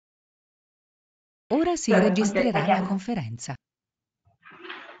Ora si registrerà la conferenza.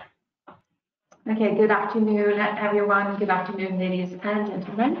 Okay, good afternoon, everyone. Good afternoon, ladies and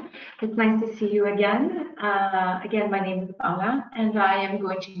gentlemen. It's nice to see you again. Again, my name is Paula, and I am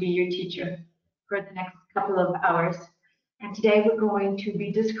going to be your teacher for the next couple of hours. And today we're going to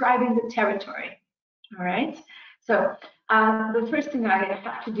be describing the territory. All right. So the first thing I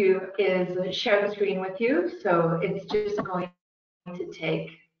have to do is share the screen with you. So it's just going to take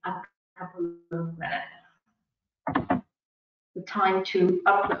a couple of minutes. The time to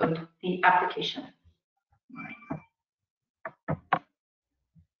upload the application. All right.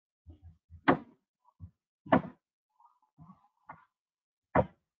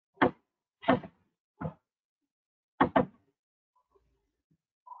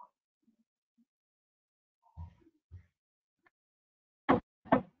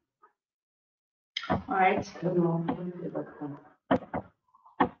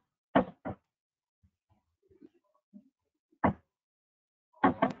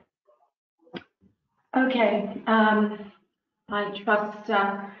 Okay, I trust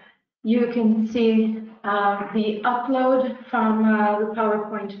you can see the upload from the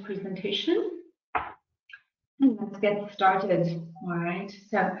PowerPoint presentation. And let's get started. All right,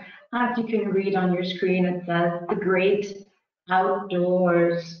 so as you can read on your screen, it says the great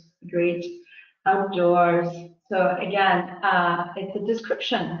outdoors, great outdoors. So again, it's a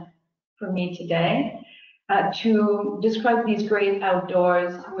description for me today. To describe these great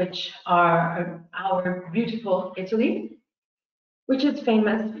outdoors, which are our beautiful Italy, which is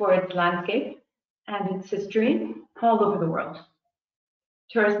famous for its landscape and its history all over the world.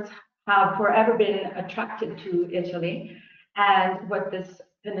 Tourists have forever been attracted to Italy and what this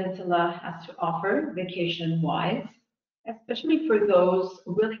peninsula has to offer vacation-wise, especially for those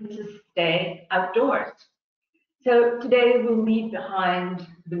willing to stay outdoors. So today we'll leave behind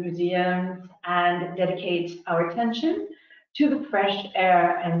the museums and dedicate our attention to the fresh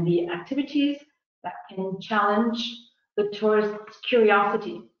air and the activities that can challenge the tourist's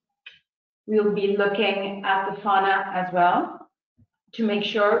curiosity. We'll be looking at the fauna as well to make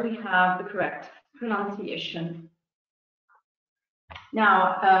sure we have the correct pronunciation.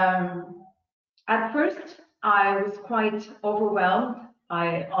 Now, at first, I was quite overwhelmed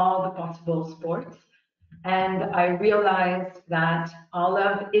by all the possible sports. And I realized that all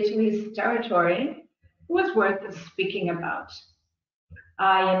of Italy's territory was worth speaking about.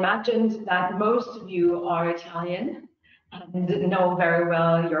 I imagined that most of you are Italian and know very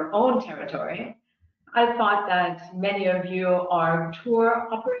well your own territory. I thought that many of you are tour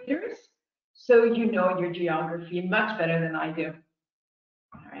operators, so you know your geography much better than I do.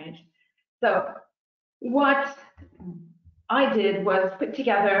 All right. So what I did was put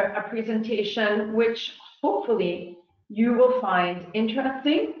together a presentation which hopefully you will find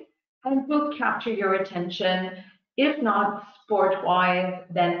interesting and will capture your attention, if not sport-wise,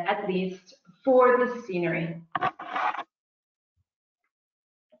 then at least for the scenery.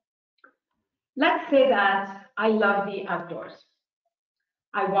 Let's say that I love the outdoors.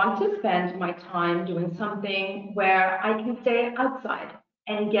 I want to spend my time doing something where I can stay outside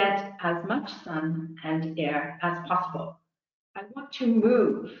and get as much sun and air as possible. I want to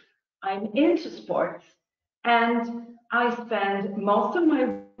move. I'm into sports, and I spend most of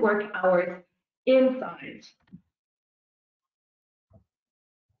my work hours inside.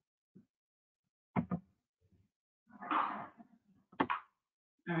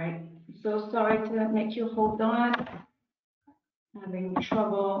 All right, so sorry to make you hold on. I'm having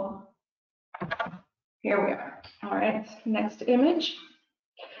trouble. Here we are. All right, next image.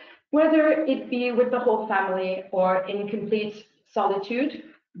 Whether it be with the whole family or in complete solitude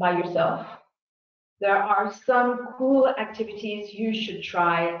by yourself, there are some cool activities you should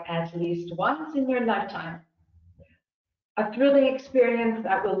try at least once in your lifetime. A thrilling experience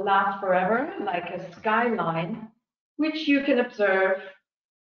that will last forever, like a skyline, which you can observe,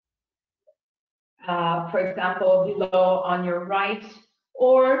 for example, below on your right,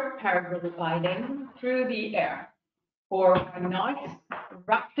 or paragliding through the air, or why not,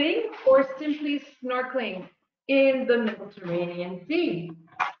 rafting, or simply snorkeling in the Mediterranean Sea.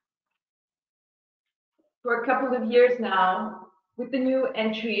 For a couple of years now, with the new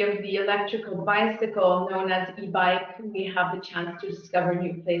entry of the electrical bicycle known as e-bike, we have the chance to discover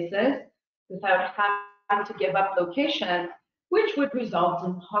new places without having to give up location, which would result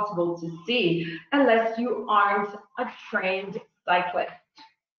in impossible to see unless you aren't a trained cyclist.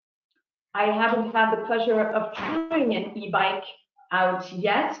 I haven't had the pleasure of trying an e-bike out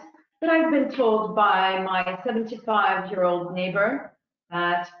yet, but I've been told by my 75-year-old neighbor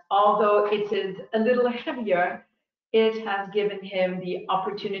that although it is a little heavier, it has given him the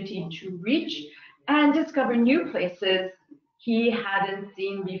opportunity to reach and discover new places he hadn't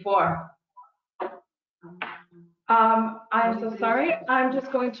seen before. I'm so sorry. I'm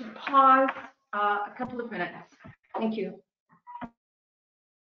just going to pause a couple of minutes. Thank you.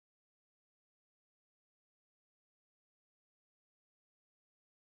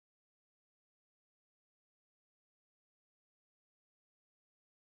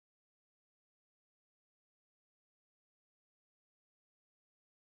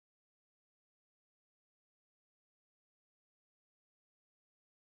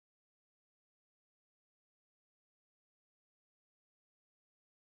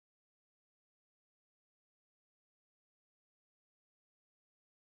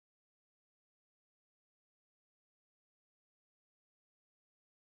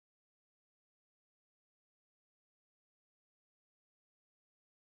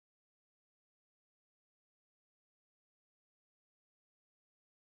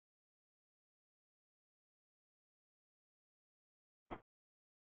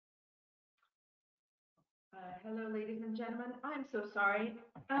 Hello, ladies and gentlemen. I'm so sorry.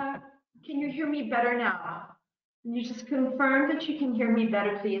 Can you hear me better now? Can you just confirm that you can hear me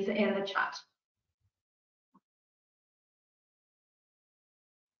better, please, in the chat?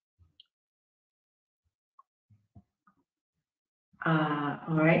 All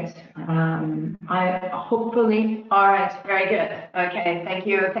right. All right, very good. Okay, thank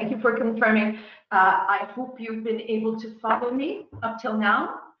you. Thank you for confirming. I hope you've been able to follow me up till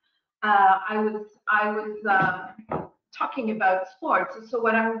now. I was talking about sports. So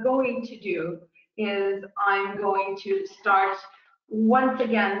what I'm going to do is I'm going to start once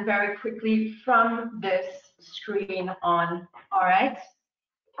again very quickly from this screen on. All right.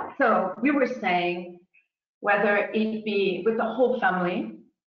 So we were saying whether it be with the whole family,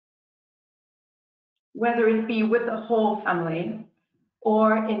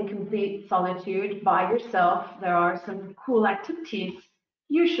 or in complete solitude by yourself, there are some cool activities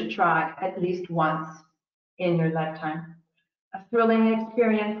you should try at least once in your lifetime. A thrilling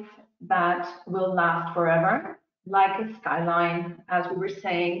experience that will last forever, like a skyline, as we were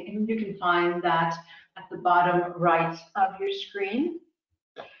saying, and you can find that at the bottom right of your screen,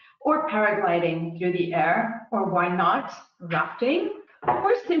 or paragliding through the air, or why not, rafting,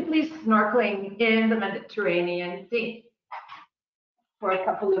 or simply snorkeling in the Mediterranean Sea. For a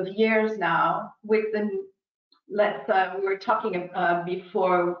couple of years now, with the we were talking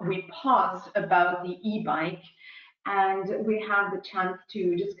before we paused about the e-bike, and we have the chance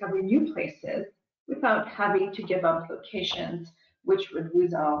to discover new places without having to give up locations, which would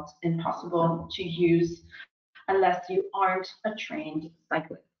result impossible to use unless you aren't a trained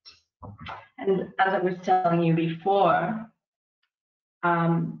cyclist. And as I was telling you before,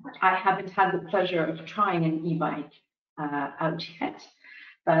 I haven't had the pleasure of trying an e-bike out yet,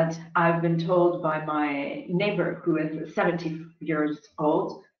 but I've been told by my neighbor, who is 70 years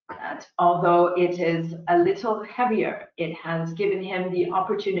old, that although it is a little heavier, it has given him the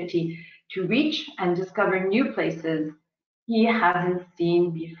opportunity to reach and discover new places he hasn't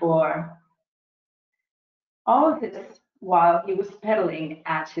seen before. All of this while he was pedaling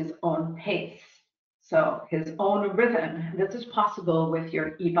at his own pace. So his own rhythm. This is possible with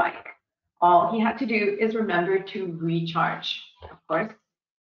your e-bike. All he had to do is remember to recharge, of course.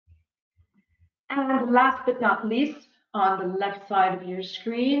 And last but not least, on the left side of your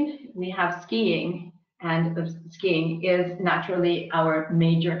screen, we have skiing. And skiing is naturally our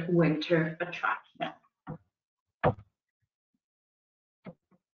major winter attraction.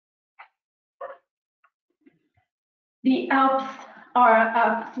 The Alps are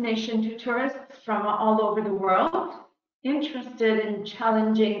a destination to tourists from all over the world interested in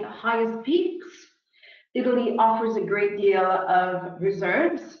challenging the highest peaks. Italy offers a great deal of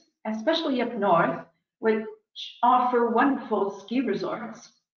reserves, especially up north, which offer wonderful ski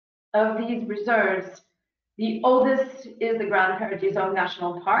resorts. Of these reserves, the oldest is the Gran Paradiso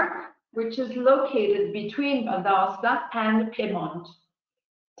National Park, which is located between Val d'Aosta and Piedmont.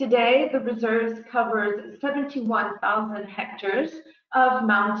 Today, the reserves covers 71,000 hectares of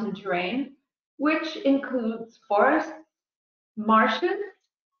mountain terrain, which includes forests, marshes,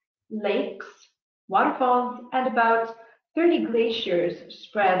 lakes, waterfalls, and about 30 glaciers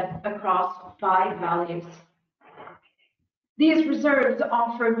spread across 5 valleys. These reserves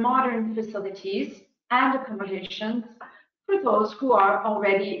offer modern facilities and accommodations for those who are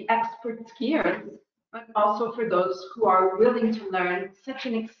already expert skiers, but also for those who are willing to learn such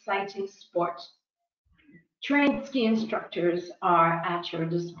an exciting sport. Trained ski instructors are at your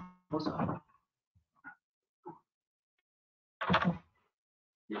disposal.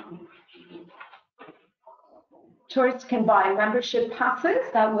 Tourists can buy membership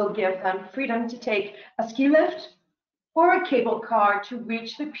passes that will give them freedom to take a ski lift or a cable car to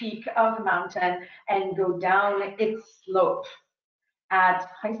reach the peak of the mountain and go down its slope at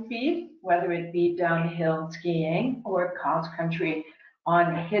high speed, whether it be downhill skiing or cross country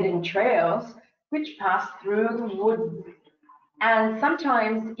on hidden trails which pass through the woods, and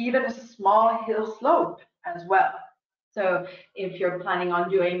sometimes even a small hill slope as well. So if you're planning on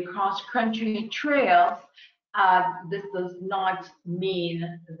doing cross-country trails, this does not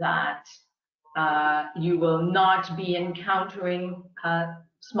mean that you will not be encountering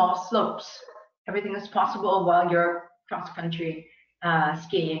small slopes. Everything is possible while you're cross-country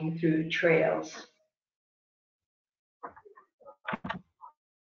skiing through trails.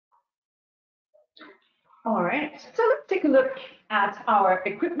 All right, so let's take a look at our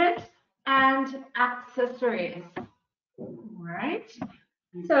equipment and accessories. All right,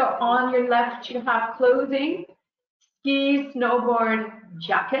 so on your left you have clothing, ski, snowboard,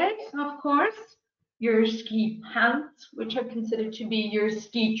 jacket, of course, your ski pants, which are considered to be your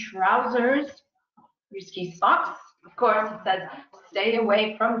ski trousers, your ski socks. Of course, it says stay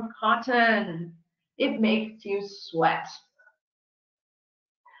away from cotton. It makes you sweat.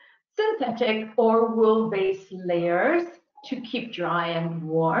 Synthetic or wool-based layers to keep dry and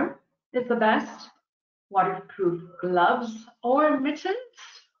warm is the best. Waterproof gloves or mittens.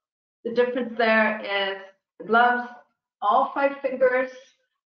 The difference there is the gloves, all 5 fingers,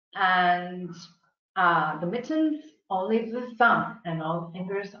 and the mittens, only the thumb, and all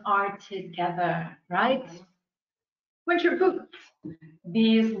fingers are together, right? Winter boots.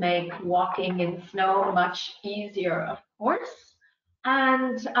 These make walking in snow much easier, of course.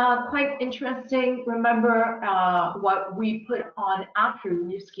 And quite interesting, remember what we put on after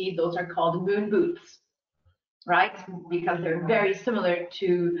you ski, those are called moon boots, right? Because they're very similar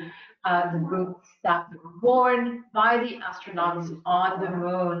to the boots that were worn by the astronauts on the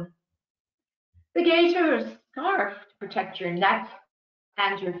moon. The gaiters, scarf to protect your neck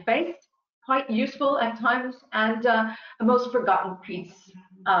and your face, quite useful at times, and a most forgotten piece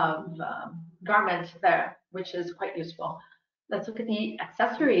of garment there, which is quite useful. Let's look at the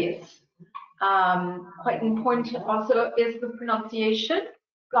accessories. Quite important also is the pronunciation.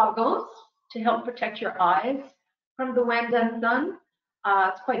 Goggles to help protect your eyes from the wind and sun.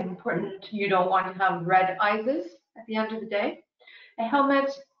 It's quite important. You don't want to have red eyes at the end of the day. A helmet,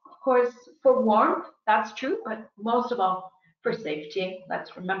 of course, for warmth, that's true, but most of all for safety.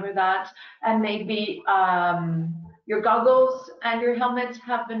 Let's remember that. And maybe your goggles and your helmet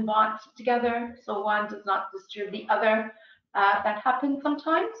have been bought together, so one does not disturb the other. That happens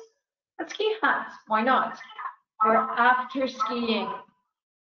sometimes. A ski hat, why not? Or after skiing.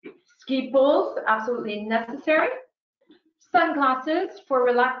 Ski poles, absolutely necessary. Sunglasses for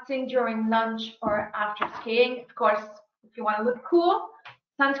relaxing during lunch or after skiing. Of course, if you want to look cool.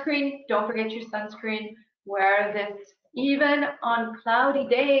 Sunscreen, don't forget your sunscreen. Wear this even on cloudy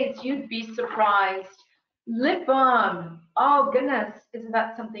days. You'd be surprised. Lip balm. Oh goodness, isn't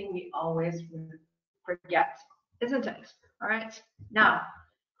that something we always forget, isn't it? All right, now,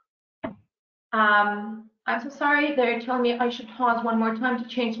 I'm so sorry. They're telling me I should pause one more time to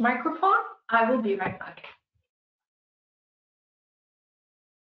change microphone. I will be right back.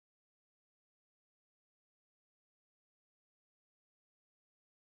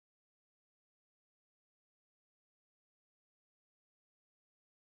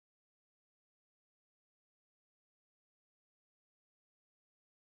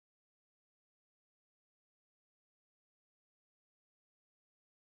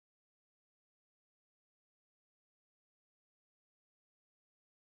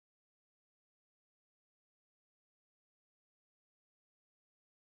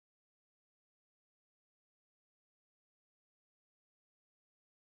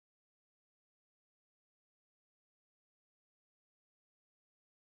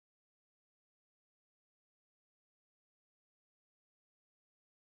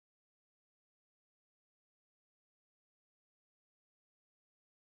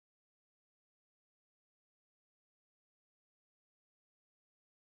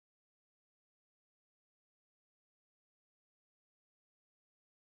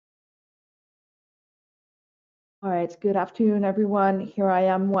 All right, good afternoon, everyone. Here I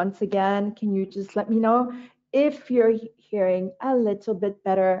am once again. Can you just let me know if you're hearing a little bit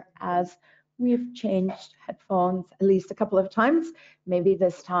better, as we've changed headphones at least a couple of times. Maybe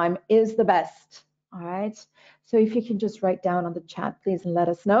this time is the best. All right, so if you can just write down on the chat, please, and let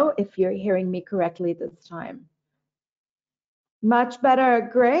us know if you're hearing me correctly this time. Much better,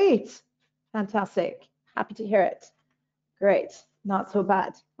 great, fantastic, happy to hear it. Great, not so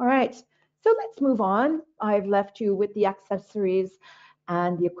bad. All right, So let's move on. I've left you with the accessories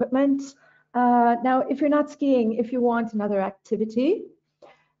and the equipment. Now, if you're not skiing, if you want another activity,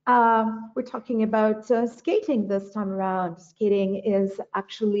 we're talking about skating this time around. Skating is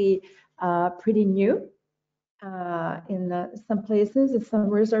actually pretty new in some places, some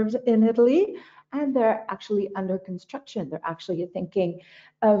reserves in Italy, and they're actually under construction. They're actually thinking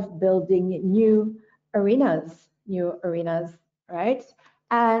of building arenas, new arenas, right?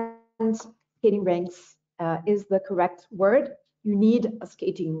 And skating rinks is the correct word. You need a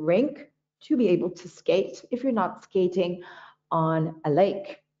skating rink to be able to skate if you're not skating on a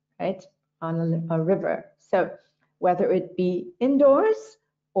lake, right? On a river. So whether it be indoors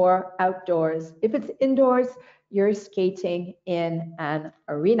or outdoors. If it's indoors, you're skating in an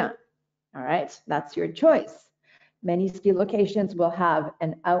arena. All right, that's your choice. Many ski locations will have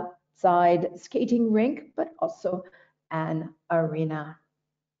an outside skating rink, but also an arena.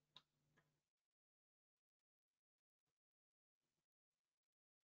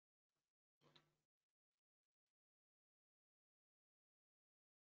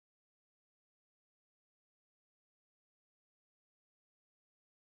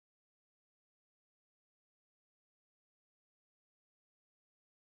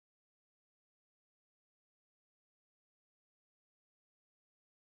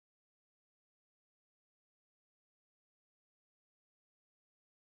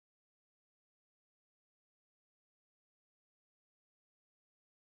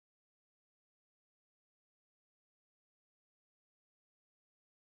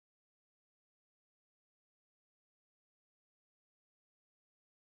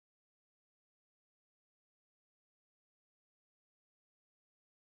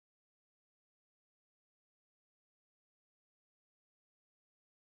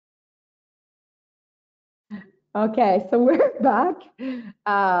 Okay, so we're back.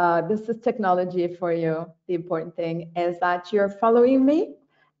 This is technology for you. The important thing is that you're following me,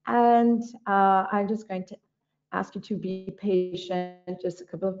 and I'm just going to ask you to be patient just a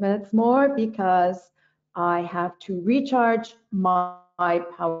couple of minutes more because I have to recharge my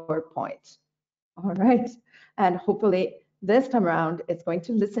PowerPoint. All right, and hopefully this time around it's going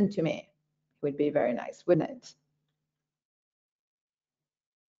to listen to me. It would be very nice, wouldn't it?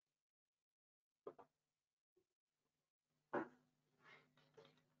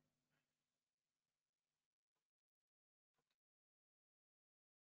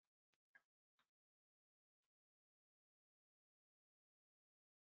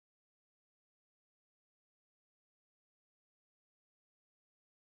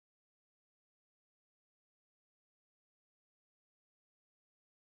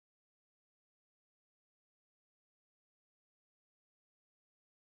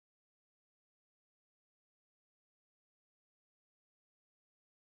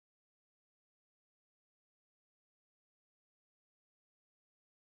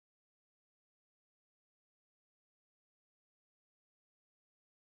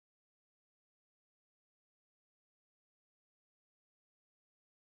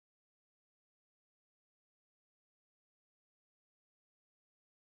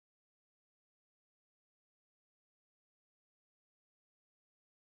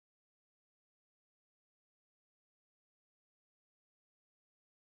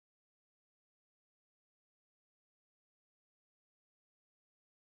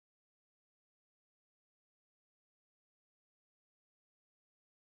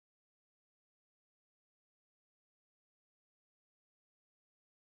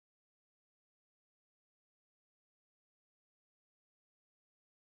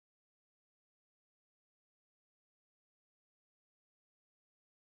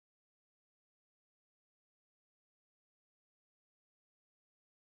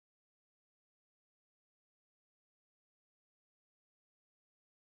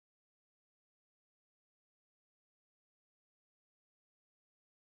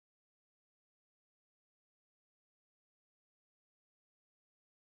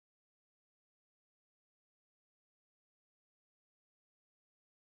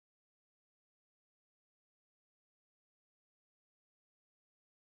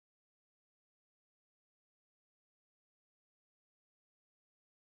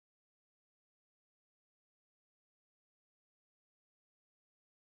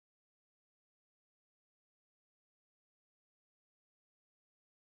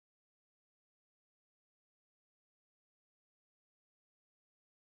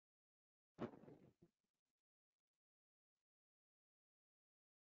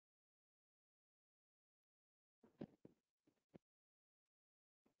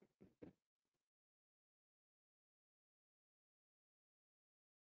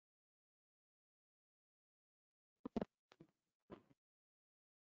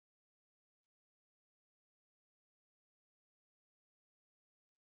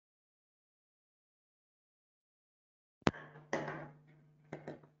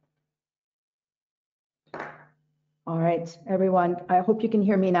 All right, everyone, I hope you can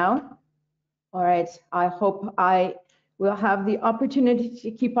hear me now. All right, I hope I will have the opportunity to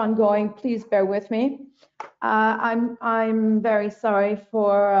keep on going. Please bear with me. I'm very sorry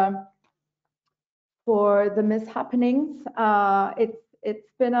for the mishappenings.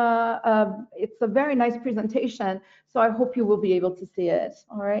 It's been it's a very nice presentation, so I hope you will be able to see it.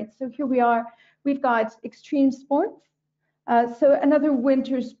 All right, so here we are. We've got extreme sports. So another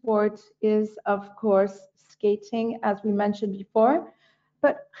winter sport is, of course, skating, as we mentioned before.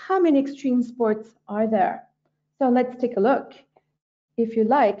 But how many extreme sports are there? So let's take a look. If you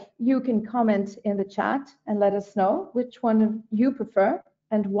like, you can comment in the chat and let us know which one you prefer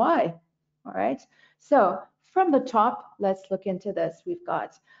and why. All right. So from the top, let's look into this. We've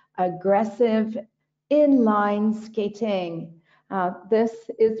got aggressive inline skating. This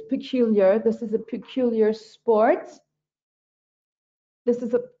is peculiar. This is a peculiar sport. This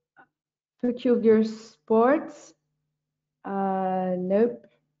is a peculiar sport. Nope.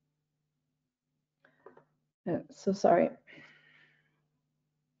 No, so sorry.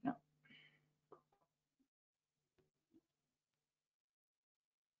 No.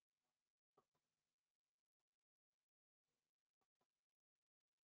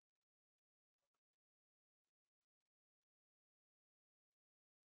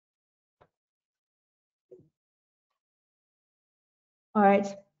 All right.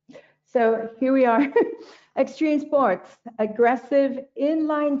 So here we are. Extreme sports, aggressive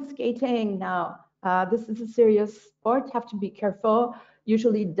inline skating. Now, this is a serious sport. Have to be careful.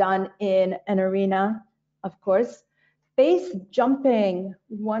 Usually done in an arena, of course. Base jumping.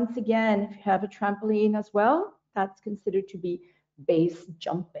 Once again, if you have a trampoline as well, that's considered to be base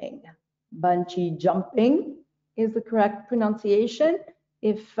jumping. Bungee jumping is the correct pronunciation.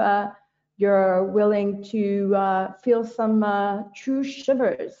 If you're willing to feel some true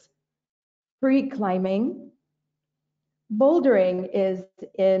shivers. Free climbing. Bouldering is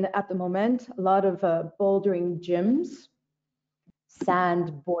in, at the moment, a lot of bouldering gyms.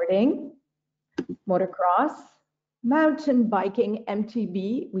 Sandboarding, motocross, mountain biking,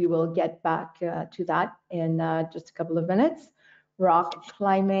 MTB. We will get back to that in just a couple of minutes. Rock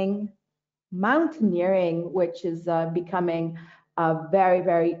climbing, mountaineering, which is becoming a very,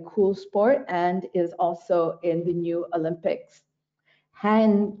 very cool sport and is also in the new Olympics.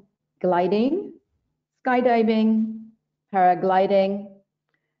 Hang gliding, skydiving, paragliding,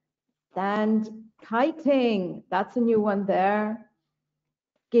 sand kiting, that's a new one there.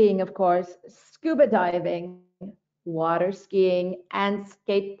 Skiing, of course, scuba diving, water skiing, and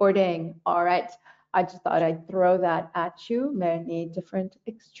skateboarding. All right, I just thought I'd throw that at you. Many different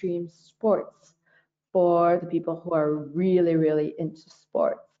extreme sports for the people who are really, really into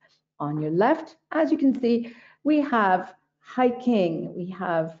sports. On your left, as you can see, we have hiking. We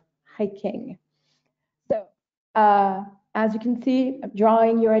have hiking. So as you can see, I'm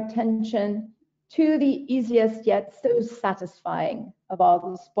drawing your attention to the easiest yet so satisfying of all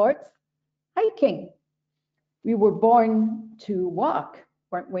the sports, hiking. We were born to walk,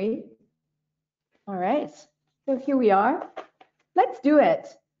 weren't we? All right, so here we are. Let's do it.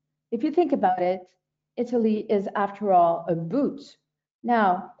 If you think about it, Italy is, after all, a boot.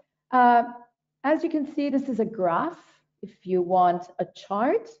 Now, as you can see, this is a graph. If you want a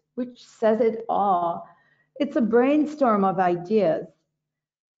chart, which says it all, it's a brainstorm of ideas.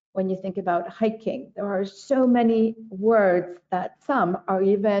 When you think about hiking, there are so many words that some are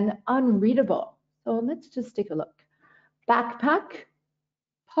even unreadable. So let's just take a look. Backpack,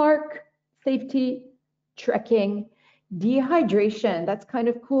 park, safety, trekking, dehydration. That's kind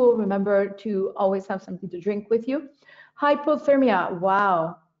of cool. Remember to always have something to drink with you. Hypothermia.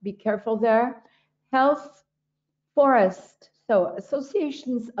 Wow, be careful there. Health, forest. So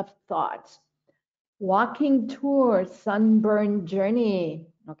associations of thought. Walking tour, sunburn journey.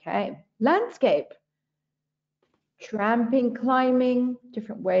 Okay. Landscape. Tramping, climbing,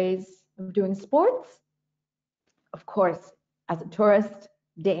 different ways of doing sports. Of course, as a tourist,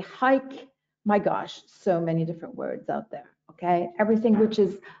 day hike. My gosh, so many different words out there. Okay. Everything which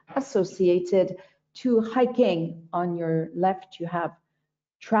is associated to hiking. On your left, you have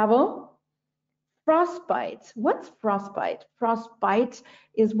travel. Frostbite. What's frostbite? Frostbite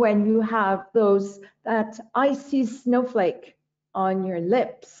is when you have that icy snowflake on your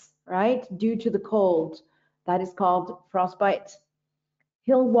lips, right? Due to the cold. That is called frostbite.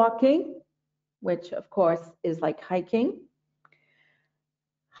 Hill walking, which of course is like hiking.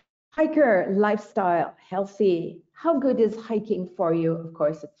 Hiker lifestyle, healthy. How good is hiking for you? Of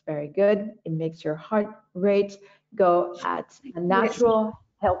course, it's very good. It makes your heart rate go at a natural,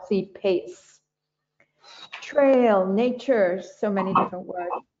 healthy pace. Trail, nature, so many different words.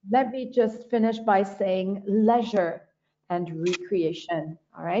 let me just finish by saying leisure and recreation,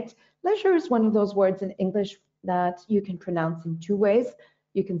 all right? Leisure is one of those words in English that you can pronounce in two ways.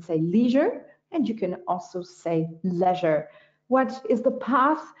 You can say leisure, and you can also say leisure. What is the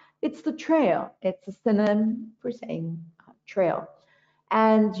path? It's the trail. It's a synonym for saying trail.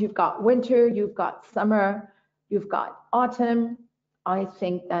 And you've got winter, you've got summer, you've got autumn. I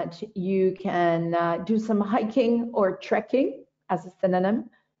think that you can do some hiking or trekking as a synonym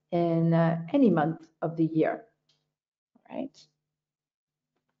in any month of the year, right?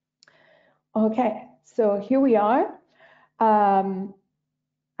 Okay, so here we are.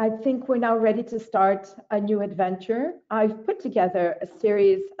 I think we're now ready to start a new adventure. I've put together a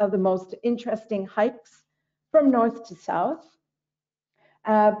series of the most interesting hikes from north to south.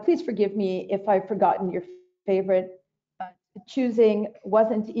 Please forgive me if I've forgotten your favorite. Choosing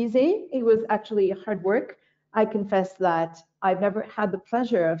wasn't easy. It was actually hard work. I confess that I've never had the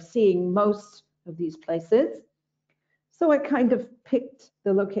pleasure of seeing most of these places. So I kind of picked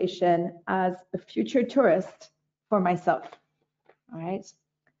the location as a future tourist for myself. All right.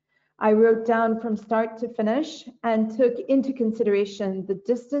 I wrote down from start to finish and took into consideration the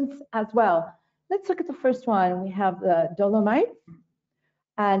distance as well. Let's look at the first one. We have the Dolomites.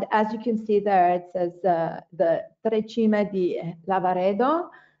 And as you can see there, it says the Tre Cime di Lavaredo,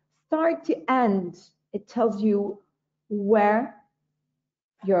 start to end. It tells you where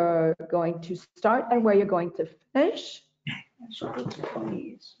you're going to start and where you're going to finish.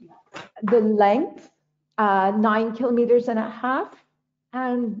 The length, 9.5 kilometers,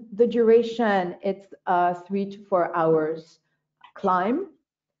 and the duration, it's 3 to 4 hours climb.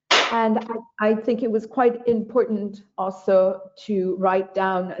 And I think it was quite important also to write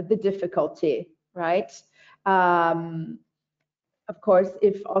down the difficulty, right? Of course,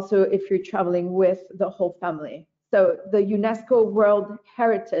 if you're traveling with the whole family. So the UNESCO World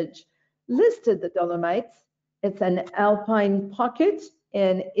Heritage listed the Dolomites. It's an alpine pocket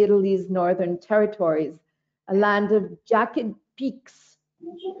in Italy's northern territories, a land of jagged peaks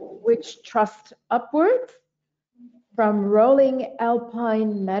which thrust upwards from rolling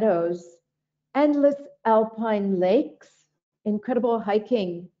alpine meadows, endless alpine lakes, incredible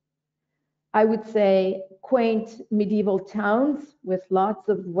hiking. I would say quaint medieval towns with lots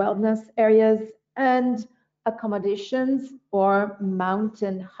of wellness areas and accommodations or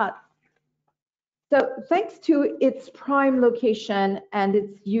mountain huts. So thanks to its prime location and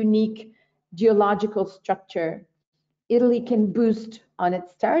its unique geological structure, Italy can boost on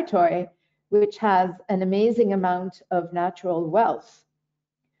its territory, which has an amazing amount of natural wealth.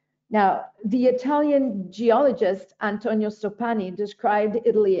 Now, the Italian geologist Antonio Stoppani described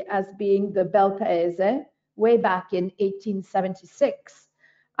Italy as being the Bel Paese way back in 1876.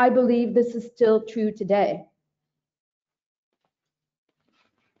 I believe this is still true today.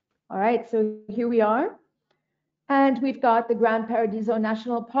 All right, so here we are. And we've got the Gran Paradiso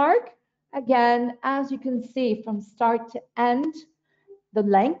National Park. Again, as you can see from start to end, the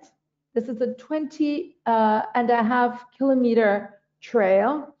length, this is a 20.5 kilometer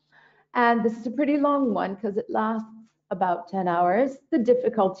trail. And this is a pretty long one because it lasts about 10 hours. The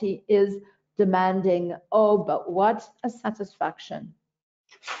difficulty is demanding. Oh, but what a satisfaction.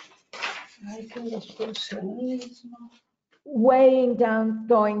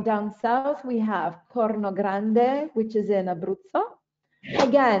 Going down south, we have Corno Grande, which is in Abruzzo.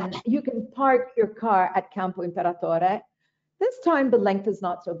 Again, you can park your car at Campo Imperatore. This time the length is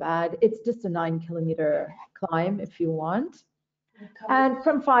not so bad. It's just a 9 kilometer climb if you want. And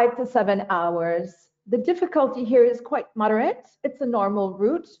from 5 to 7 hours. The difficulty here is quite moderate. It's a normal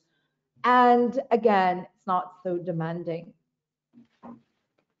route. And again, it's not so demanding.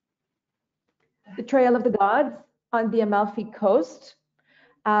 The Trail of the Gods on the Amalfi Coast.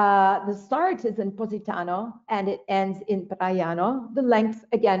 The start is in Positano and it ends in Praiano. The length,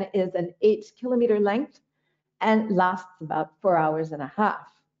 again, is an 8 kilometer length and lasts about 4 hours and a half.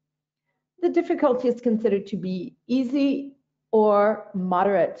 The difficulty is considered to be easy or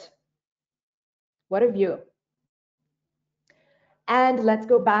moderate. What of you? And let's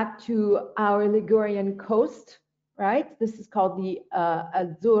go back to our Ligurian coast, right? This is called the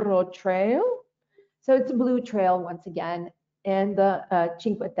Azzurro Trail. So it's a blue trail once again in the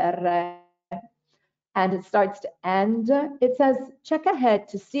Cinque Terre. And it starts to end. It says, check ahead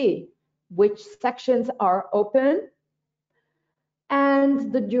to see which sections are open.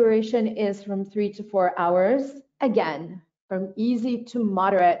 And the duration is from 3 to 4 hours. Again, from easy to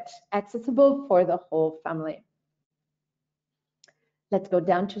moderate, accessible for the whole family. Let's go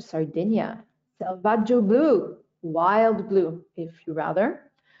down to Sardinia. Selvaggio blue, wild blue, if you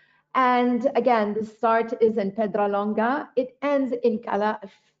rather. And again, the start is in Pedralonga. It ends in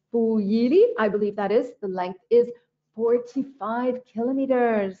Calafuyili, I believe that is. The length is 45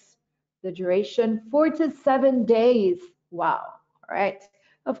 kilometers. The duration, 4 to 7 days. Wow. All right.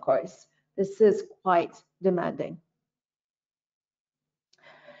 Of course, this is quite demanding.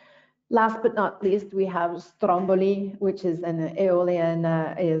 Last but not least, we have Stromboli, which is an Aeolian,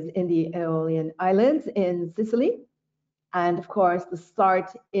 is in the Aeolian Islands in Sicily. And of course, the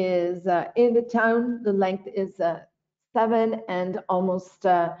start is in the town. The length is 7 and almost,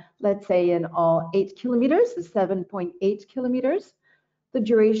 let's say in all 8 kilometers, 7.8 kilometers. The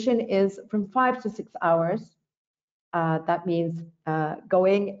duration is from 5 to 6 hours. That means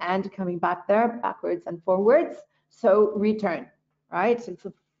going and coming back there, backwards and forwards. So return, right? It's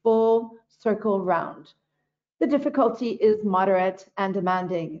a full circle round. The difficulty is moderate and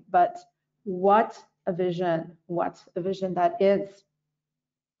demanding, but what a vision that is.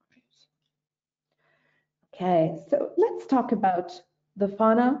 Okay, so let's talk about the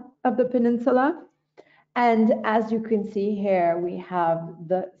fauna of the peninsula. And as you can see here, we have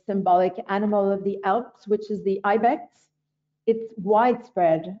the symbolic animal of the Alps, which is the ibex. It's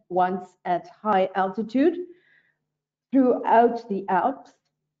widespread once at high altitude throughout the Alps,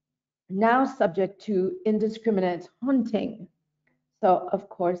 now subject to indiscriminate hunting. So, of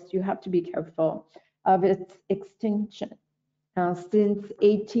course, you have to be careful of its extinction. Now, since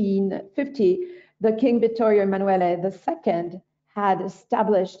 1850, the King Vittorio Emanuele II had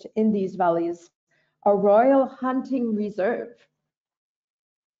established in these valleys a royal hunting reserve.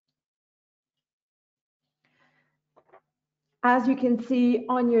 As you can see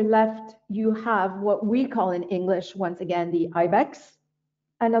on your left, you have what we call in English, once again, the ibex.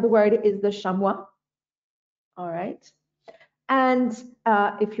 Another word is the chamois. All right. And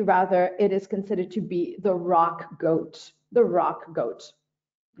if you rather, it is considered to be the rock goat, the rock goat.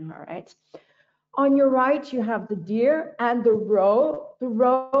 All right. On your right, you have the deer and the roe. The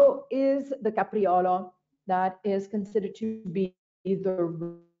roe is the capriolo. That is considered to be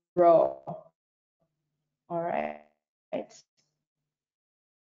the roe. All right.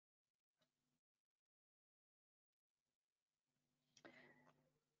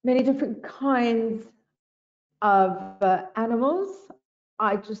 Many different kinds of animals.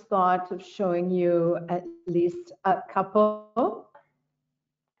 I just thought of showing you at least a couple.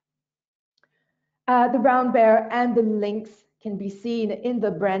 The brown bear and the lynx can be seen in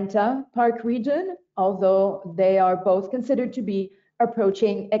the Brenta Park region, although they are both considered to be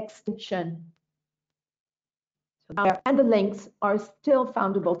approaching extinction. So the bear and the lynx are still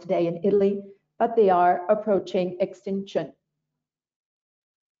foundable today in Italy, but they are approaching extinction.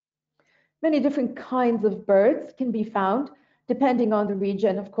 Many different kinds of birds can be found, depending on the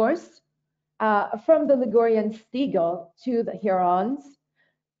region, of course, from the Ligurian seagull to the herons.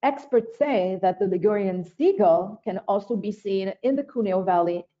 Experts say that the Ligurian seagull can also be seen in the Cuneo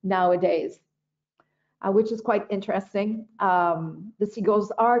Valley nowadays, which is quite interesting. The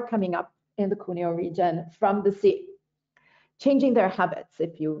seagulls are coming up in the Cuneo region from the sea, changing their habits,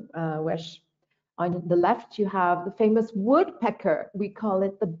 if you wish. On the left, you have the famous woodpecker. We call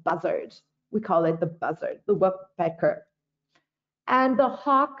it the buzzard. We call it the buzzard, the woodpecker. And the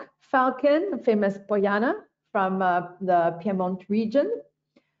hawk falcon, the famous Poiana from the Piedmont region.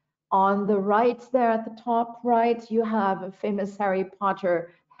 On the right there at the top right, you have a famous Harry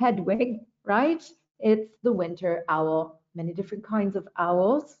Potter Hedwig, right? It's the winter owl, many different kinds of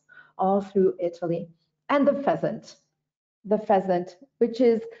owls all through Italy. And the pheasant, which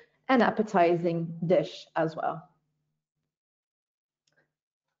is an appetizing dish as well.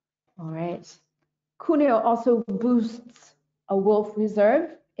 All right. Cuneo also boasts a wolf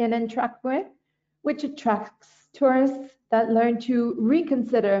reserve in Interreg, which attracts tourists that learn to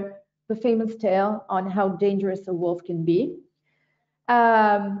reconsider the famous tale on how dangerous a wolf can be.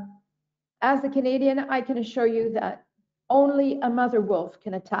 As a Canadian, I can assure you that only a mother wolf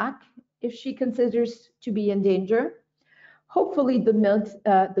can attack if she considers to be in danger. Hopefully the myth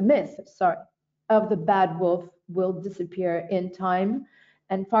of the bad wolf will disappear in time,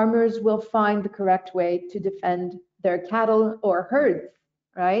 and farmers will find the correct way to defend their cattle or herds,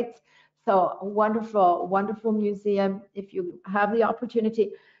 right? So a wonderful, wonderful museum. If you have the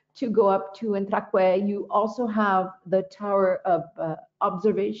opportunity to go up to Interreg, you also have the Tower of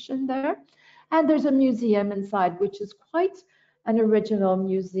Observation there. And there's a museum inside, which is quite an original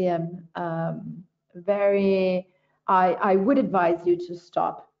museum. I would advise you to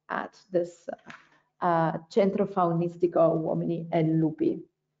stop at this Centro Faunistico Uomini e Lupi.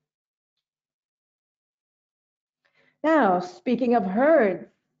 Now, speaking of herds,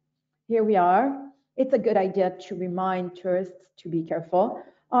 here we are. It's a good idea to remind tourists to be careful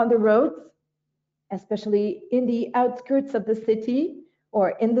On the roads, especially in the outskirts of the city or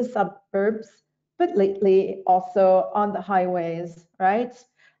in the suburbs, but lately also on the highways, right?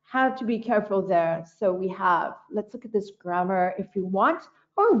 Have to be careful there. So we have, let's look at this grammar if you want,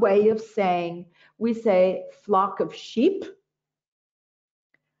 or way of saying. We say flock of sheep,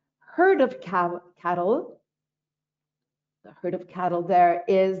 herd of cattle. The herd of cattle there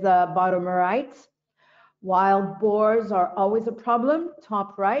is bottom right. Wild boars are always a problem,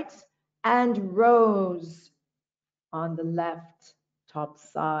 top right, and rows on the left, top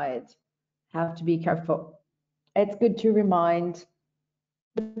side. Have to be careful. It's good to remind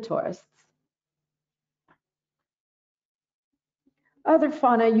the tourists. Other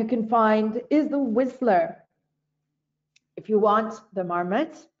fauna you can find is the whistler. If you want the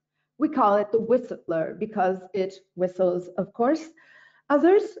marmot, we call it the whistler because it whistles, of course.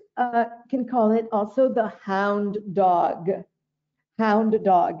 Others can call it also the hound dog. Hound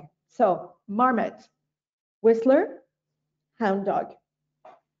dog. So marmot, whistler, hound dog.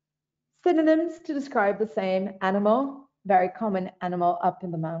 Synonyms to describe the same animal, very common animal up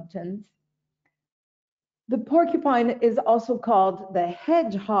in the mountains. The porcupine is also called the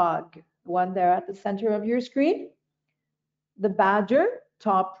hedgehog, the one there at the center of your screen. The badger,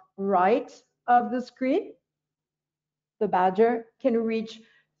 top right of the screen. The badger can reach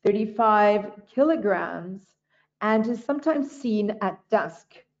 35 kilograms and is sometimes seen at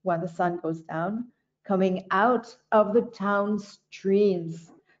dusk when the sun goes down, coming out of the town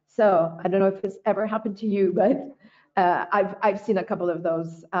streams. So I don't know if it's ever happened to you, but I've seen a couple of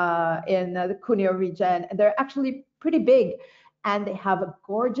those in the Cuneo region, and they're actually pretty big, and they have a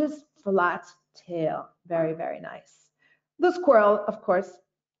gorgeous flat tail. Very, very nice. The squirrel, of course,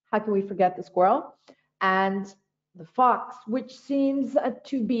 how can we forget the squirrel? And the fox, which seems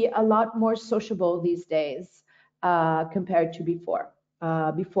to be a lot more sociable these days compared to before.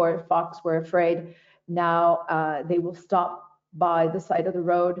 Before fox were afraid, now they will stop by the side of the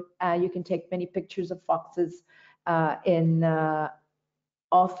road. You can take many pictures of foxes in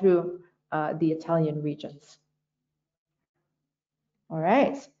all through the Italian regions. All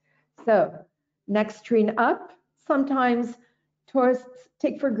right, so next screen up. Sometimes tourists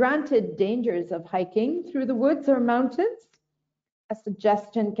take for granted dangers of hiking through the woods or mountains. A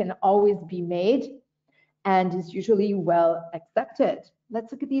suggestion can always be made and is usually well accepted.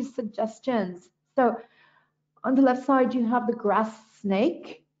 Let's look at these suggestions. So on the left side, you have the grass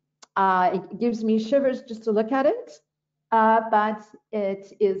snake. It gives me shivers just to look at it, but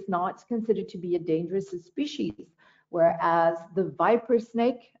it is not considered to be a dangerous species. Whereas the viper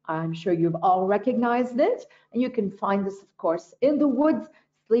snake, I'm sure you've all recognized it, and you can find this, of course, in the woods,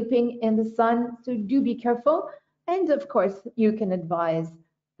 sleeping in the sun, so do be careful. And of course, you can advise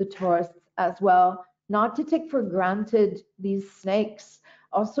the tourists as well not to take for granted these snakes,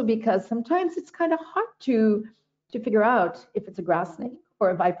 also because sometimes it's kind of hard to figure out if it's a grass snake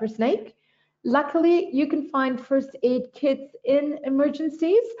or a viper snake. Luckily, you can find first aid kits in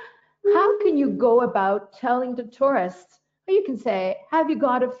emergencies. How can you go about telling the tourists? Well, you can say, have you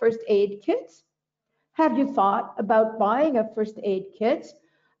got a first aid kit? Have you thought about buying a first aid kit?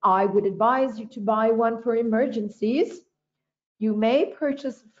 I would advise you to buy one for emergencies. You may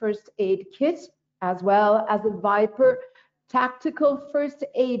purchase a first aid kit as well as a Viper tactical first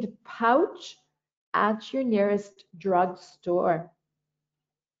aid pouch at your nearest drugstore.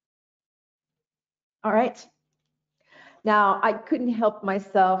 All right. Now, I couldn't help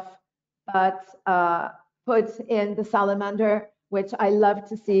myself but put in the salamander, which I love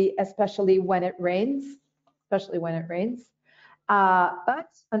to see, especially when it rains, But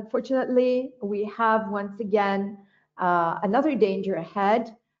unfortunately, we have once again another danger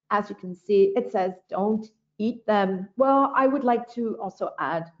ahead. As you can see, it says don't eat them. Well, I would like to also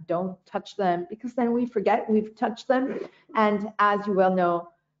add don't touch them, because then we forget we've touched them. And as you well know,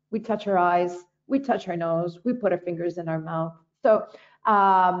 we touch our eyes, we touch our nose, we put our fingers in our mouth. So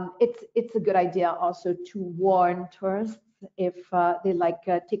it's a good idea also to warn tourists if they like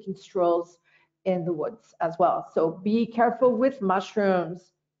taking strolls in the woods as well. So be careful with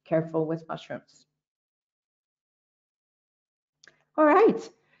mushrooms, All right,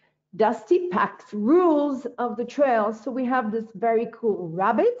 Dusty Pack's rules of the trail. So we have this very cool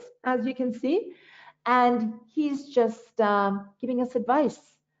rabbit, as you can see, and he's just giving us advice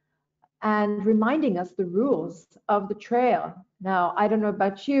and reminding us the rules of the trail. Now, I don't know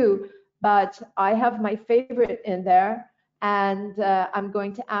about you, but I have my favorite in there, and I'm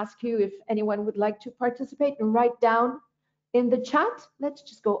going to ask you if anyone would like to participate and write down in the chat. Let's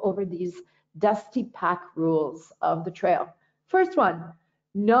just go over these Dusty Pack rules of the trail. First one,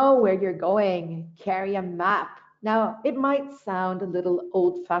 know where you're going, carry a map. Now, it might sound a little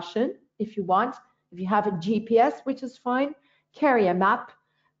old-fashioned if you want. If you have a GPS, which is fine, carry a map.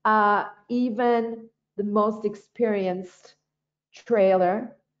 Even the most experienced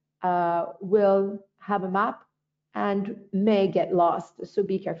trailer will have a map and may get lost, so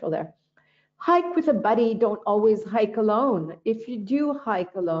be careful there. Hike with a buddy, don't always hike alone. If you do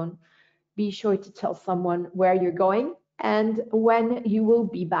hike alone, be sure to tell someone where you're going and when you will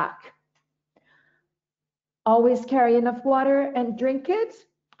be back. Always carry enough water and drink it,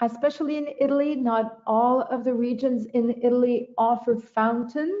 especially in Italy. Not all of the regions in Italy offer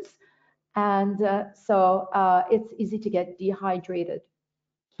fountains, and so it's easy to get dehydrated.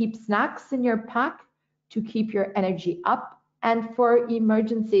 Keep snacks in your pack to keep your energy up, and for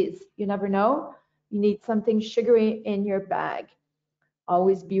emergencies, you never know, you need something sugary in your bag.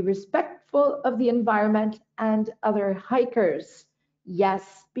 Always be respectful of the environment and other hikers.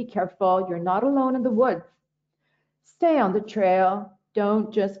 Yes, be careful, you're not alone in the woods. Stay on the trail,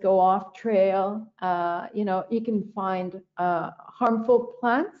 don't just go off trail. You can find harmful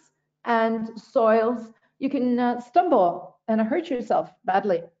plants and soils. You can stumble and hurt yourself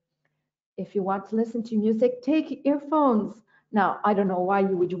badly. If you want to listen to music, take earphones. Now, I don't know why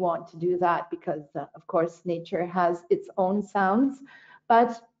you would want to do that because, of course, nature has its own sounds.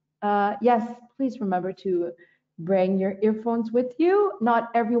 But yes, please remember to bring your earphones with you. Not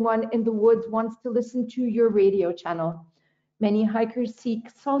everyone in the woods wants to listen to your radio channel. Many hikers seek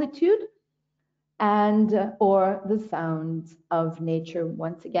solitude and or the sounds of nature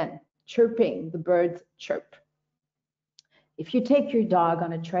once again. Chirping, the birds chirp. If you take your dog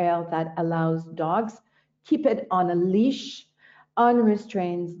on a trail that allows dogs, keep it on a leash.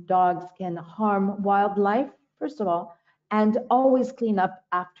 Unrestrained dogs can harm wildlife, first of all, and always clean up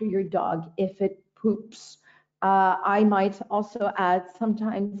after your dog if it poops. I might also add,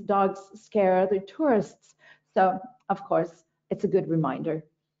 sometimes dogs scare the tourists. So, of course, it's a good reminder.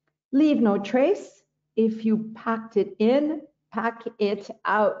 Leave no trace. If you packed it in, pack it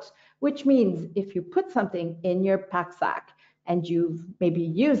out, which means if you put something in your pack sack and you've maybe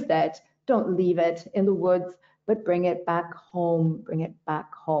used it, don't leave it in the woods, but bring it back home, bring it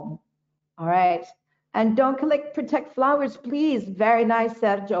back home. All right. And don't protect flowers, please. Very nice,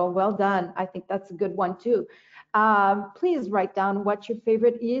 Sergio. Well done. I think that's a good one too. Please write down what your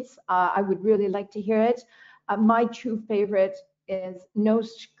favorite is. I would really like to hear it. My true favorite is no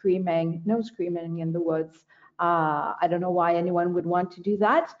screaming in the woods. I don't know why anyone would want to do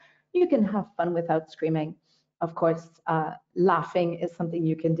that. You can have fun without screaming. Of course, laughing is something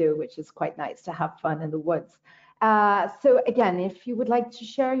you can do, which is quite nice to have fun in the woods. So again, if you would like to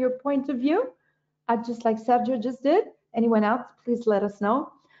share your point of view, just like Sergio just did, anyone else, please let us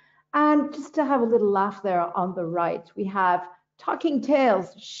know. And just to have a little laugh there on the right, we have talking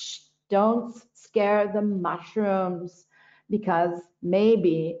tales. Shh, don't scare the mushrooms, because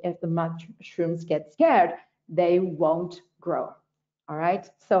maybe if the mushrooms get scared, they won't grow. All right,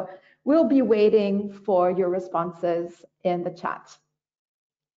 so we'll be waiting for your responses in the chat.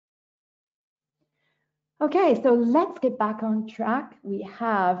 Okay, so let's get back on track. We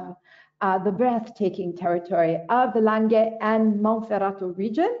have the breathtaking territory of the Langhe and Monferrato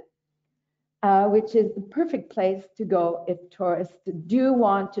region, which is the perfect place to go if tourists do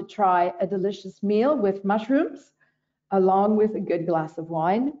want to try a delicious meal with mushrooms, along with a good glass of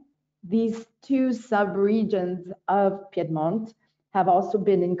wine. These two sub-regions of Piedmont have also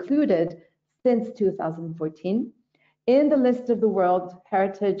been included since 2014 in the list of the World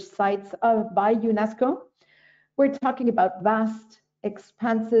Heritage Sites by UNESCO. We're talking about vast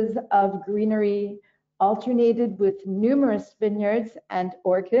expanses of greenery alternated with numerous vineyards and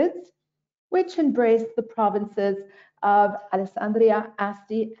orchids, which embrace the provinces of Alessandria,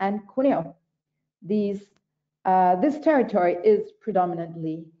 Asti, and Cuneo. This territory is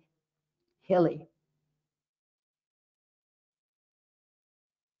predominantly hilly.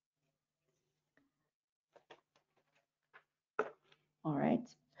 All right.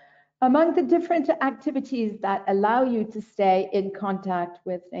 Among the different activities that allow you to stay in contact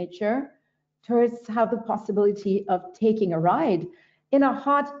with nature, tourists have the possibility of taking a ride in a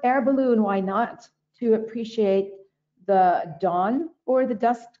hot air balloon, why not, to appreciate the dawn or the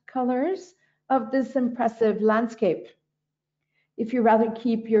dusk colors of this impressive landscape. If you rather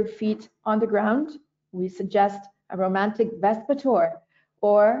keep your feet on the ground, we suggest a romantic Vespa tour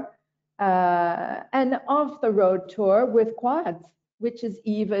or an off-the-road tour with quads, which is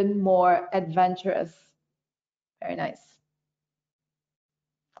even more adventurous. Very nice.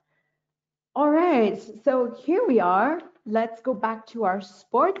 All right, so here we are. Let's go back to our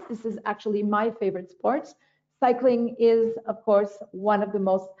sports. This is actually my favorite sport. Cycling is, of course, one of the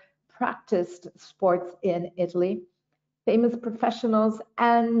most practiced sports in Italy. Famous professionals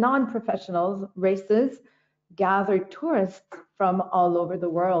and non-professionals races gather tourists from all over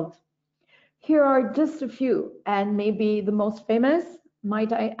the world. Here are just a few, and maybe the most famous,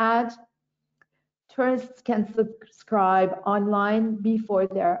 might I add. Tourists can subscribe online before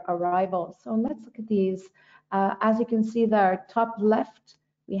their arrival. So let's look at these. As you can see there, top left,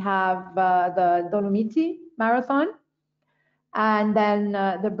 we have the Dolomiti Marathon, and then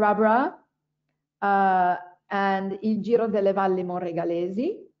the Brabra, and il Giro delle Valli Monregalesi,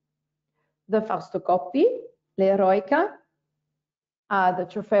 the Fausto Coppi, l'Eroica, the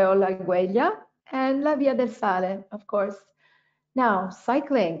Trofeo La Gueglia, and La Via del Sale, of course. Now,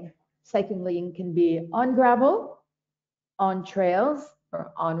 cycling. Cycling can be on gravel, on trails,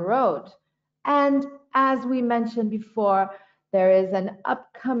 or on road. And as we mentioned before, there is an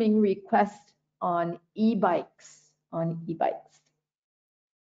upcoming request on e-bikes,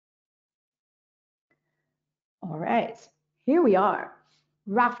 All right, here we are.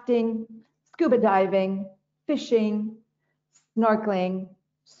 Rafting, scuba diving, fishing, snorkeling,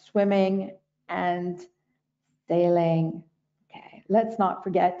 swimming, and sailing. Okay, let's not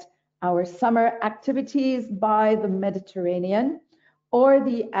forget our summer activities by the Mediterranean or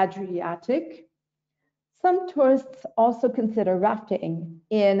the Adriatic. Some tourists also consider rafting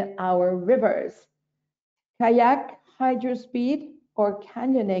in our rivers. Kayak, hydrospeed, or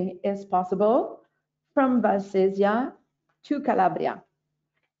canyoning is possible from Valsesia to Calabria.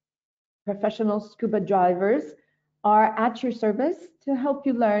 Professional scuba divers are at your service to help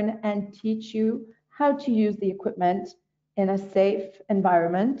you learn and teach you how to use the equipment in a safe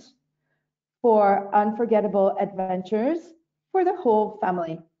environment for unforgettable adventures for the whole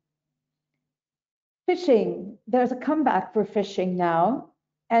family. Fishing, there's a comeback for fishing now,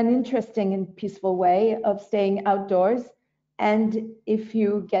 an interesting and peaceful way of staying outdoors. And if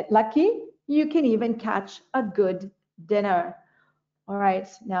you get lucky, you can even catch a good dinner. All right,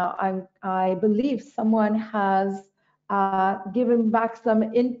 now I believe someone has given back some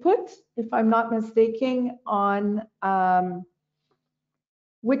input, if I'm not mistaken, on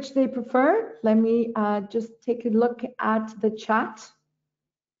which they prefer. Let me just take a look at the chat.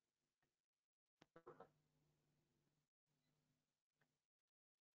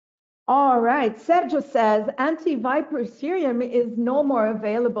 All right, Sergio says anti-viper serum is no more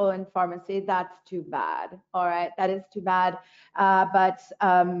available in pharmacy. That's too bad. All right, that is too bad. But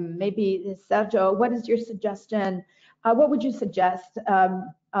maybe Sergio, what is your suggestion? What would you suggest?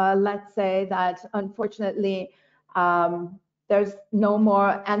 Let's say that unfortunately there's no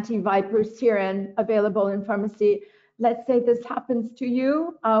more anti-viper serum available in pharmacy. Let's say this happens to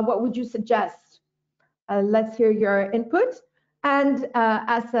you. What would you suggest? Let's hear your input. And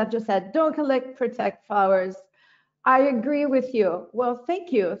as Sergio said, don't collect, protect flowers. I agree with you. Well,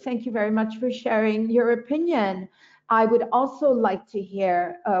 thank you. Thank you very much for sharing your opinion. I would also like to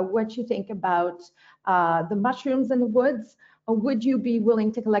hear what you think about the mushrooms in the woods. Would you be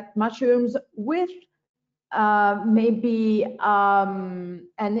willing to collect mushrooms with maybe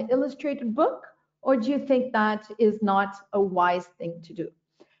an illustrated book? Or do you think that is not a wise thing to do?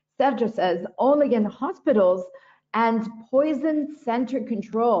 Sergio says, only in hospitals and poison center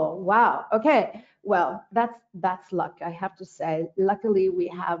control. Wow. Okay. Well, that's luck, I have to say. Luckily, we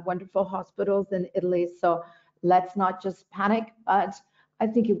have wonderful hospitals in Italy, so let's not just panic. But I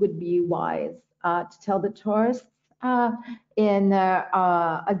think it would be wise to tell the tourists in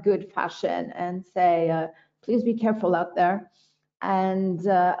a good fashion and say, please be careful out there. And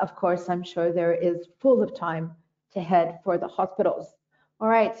of course, I'm sure there is full of time to head for the hospitals. All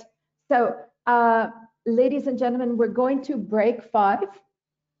right. So, ladies and gentlemen, we're going to break 5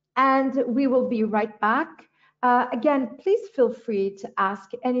 and we will be right back. Again, please feel free to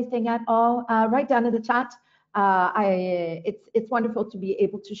ask anything at all. Write down in the chat. It's wonderful to be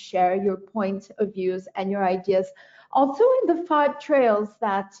able to share your point of views and your ideas. Also in the 5 trails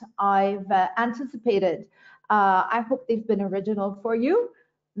that I've anticipated, I hope they've been original for you.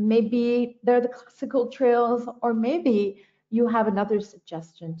 Maybe they're the classical trails, or maybe you have another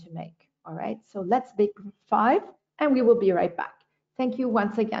suggestion to make. All right, so let's make 5 and we will be right back. Thank you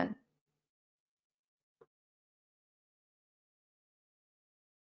once again.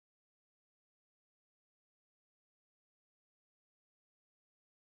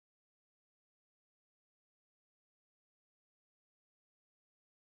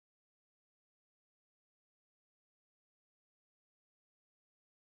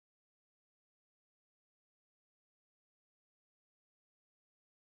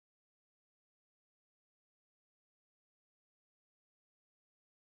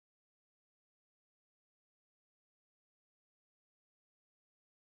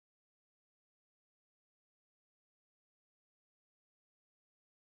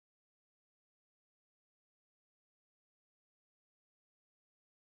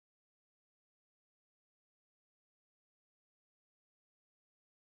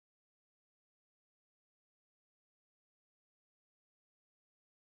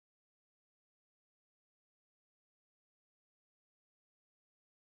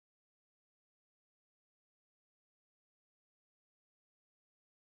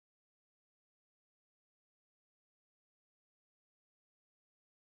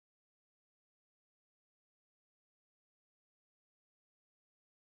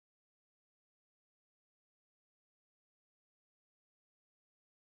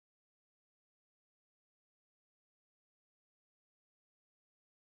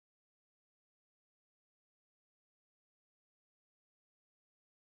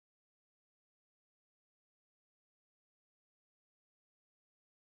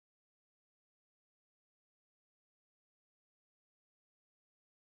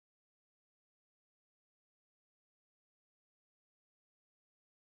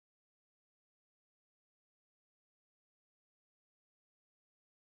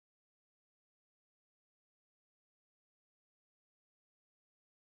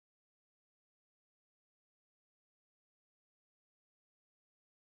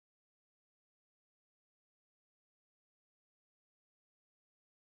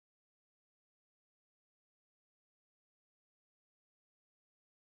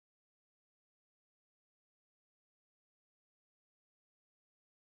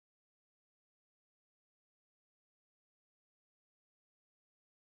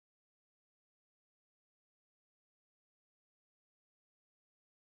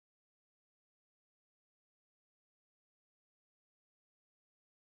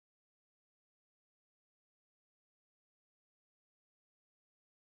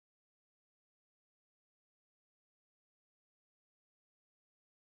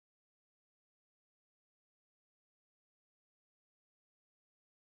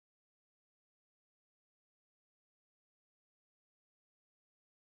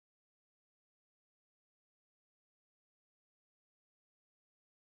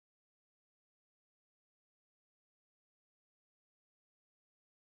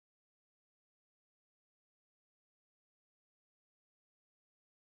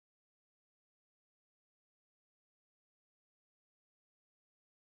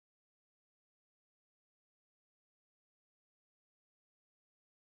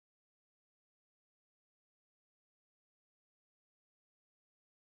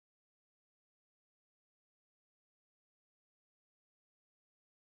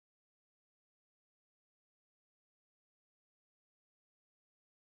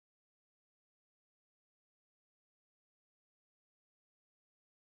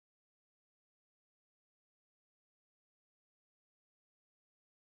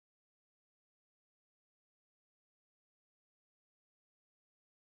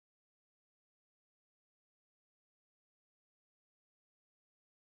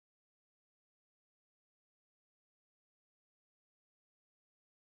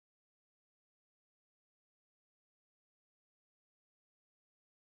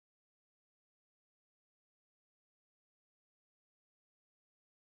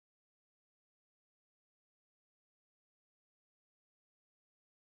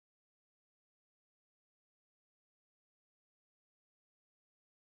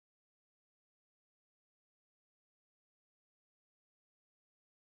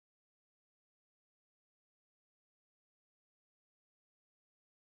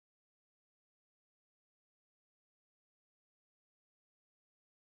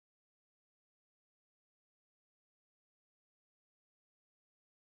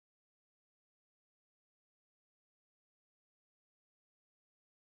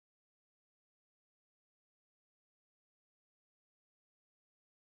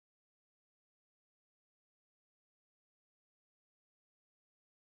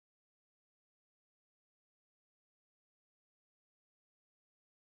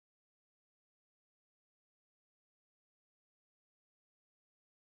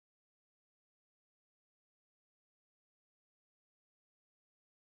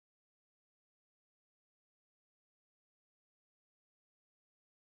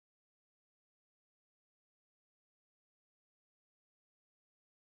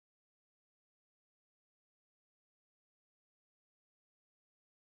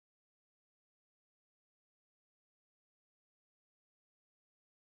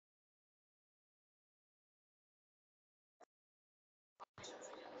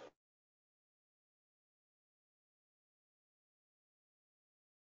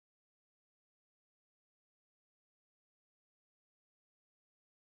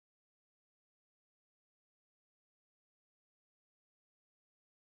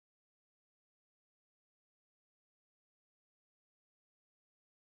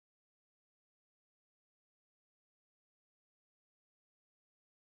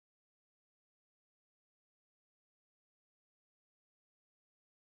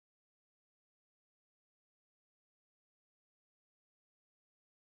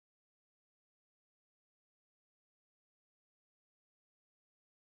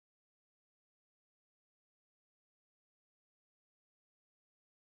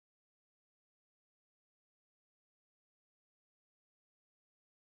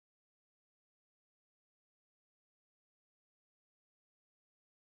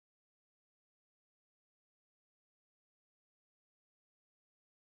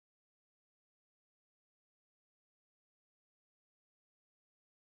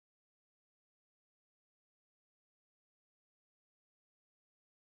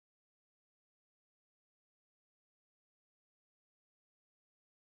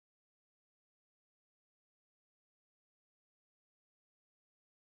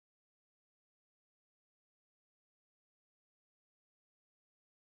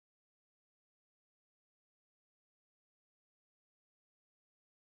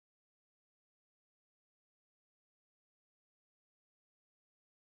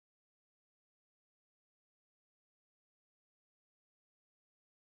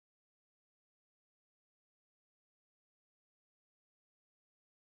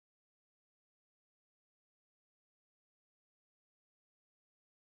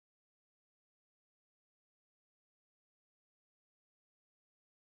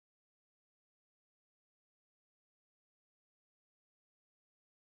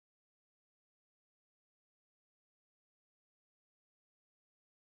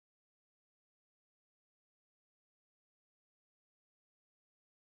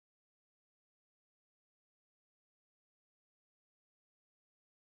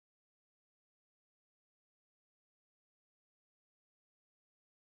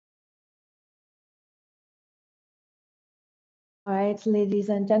 All right, ladies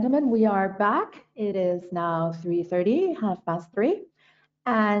and gentlemen, we are back. It is now 3:30, 3:30.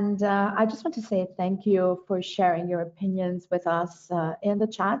 And I just want to say thank you for sharing your opinions with us in the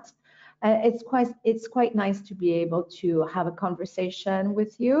chat. It's quite nice to be able to have a conversation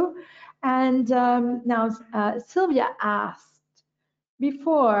with you. And now Sylvia asked,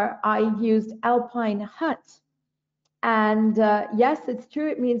 before I used alpine hut. And yes, it's true.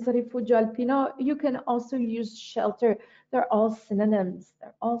 It means rifugio alpino. You can also use shelter. They're all synonyms.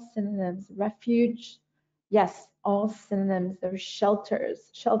 They're all synonyms. Refuge, yes, all synonyms. They're shelters.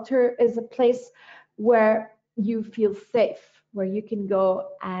 Shelter is a place where you feel safe, where you can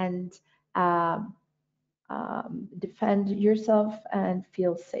go and defend yourself and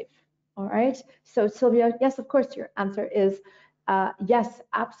feel safe. All right. So Sylvia, yes, of course, your answer is yes,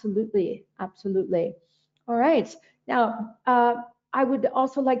 absolutely, absolutely. All right. Now, I would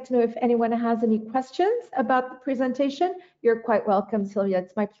also like to know if anyone has any questions about the presentation. You're quite welcome, Sylvia.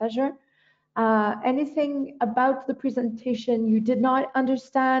 It's my pleasure. Anything about the presentation you did not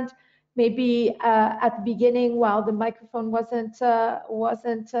understand? Maybe at the beginning, while the microphone wasn't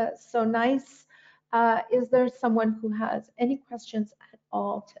so nice. Is there someone who has any questions at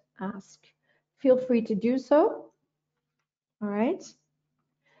all to ask? Feel free to do so. All right.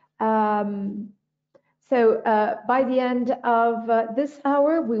 So by the end of this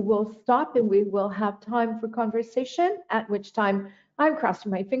hour, we will stop and we will have time for conversation, at which time I'm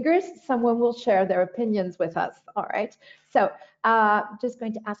crossing my fingers. Someone will share their opinions with us. All right. So just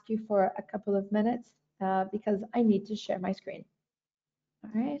going to ask you for a couple of minutes because I need to share my screen.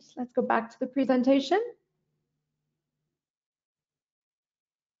 All right. Let's go back to the presentation.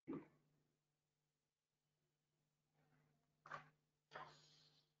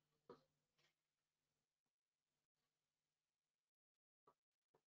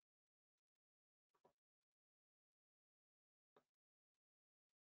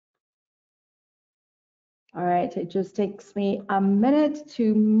 All right, it just takes me a minute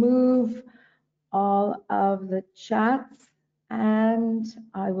to move all of the chats and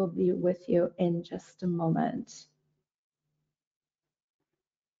I will be with you in just a moment.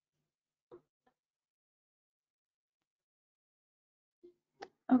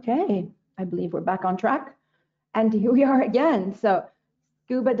 Okay, I believe we're back on track. And here we are again. So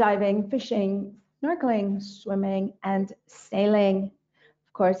scuba diving, fishing, snorkeling, swimming, and sailing.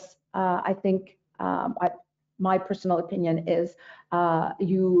 Of course, I think my personal opinion is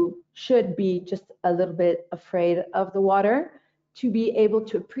you should be just a little bit afraid of the water to be able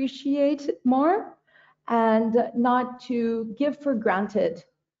to appreciate it more and not to give for granted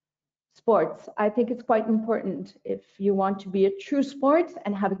sports. I think it's quite important. If you want to be a true sport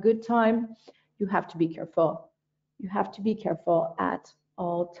and have a good time, you have to be careful. You have to be careful at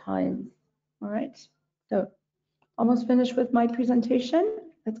all times. All right. So almost finished with my presentation.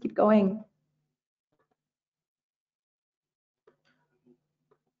 Let's keep going.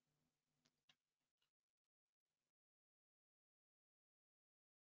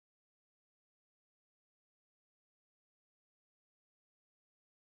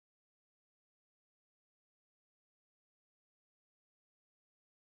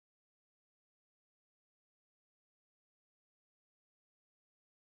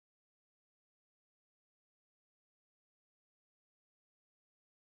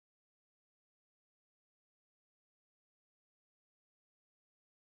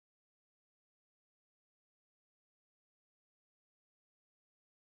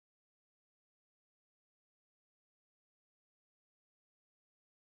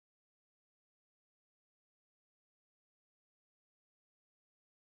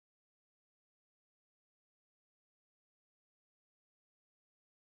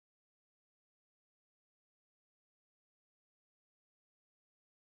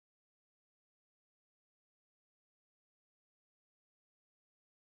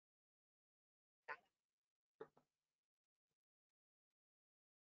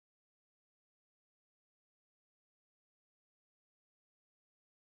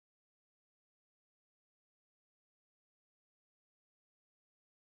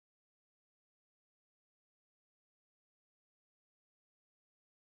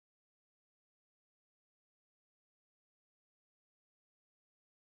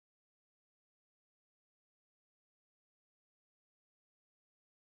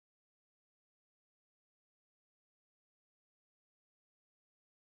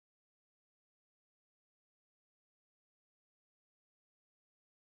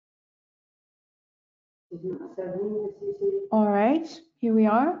 All right, here we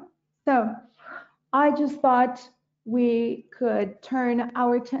are. So I just thought we could turn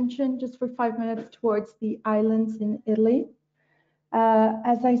our attention just for 5 minutes towards the islands in Italy.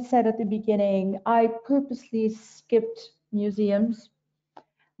 As I said at the beginning, I purposely skipped museums,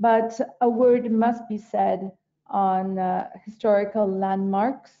 but a word must be said on historical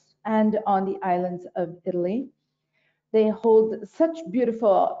landmarks and on the islands of Italy. They hold such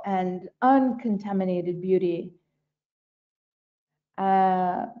beautiful and uncontaminated beauty.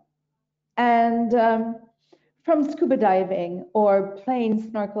 From scuba diving or plain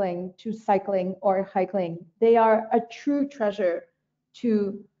snorkeling to cycling or hiking, they are a true treasure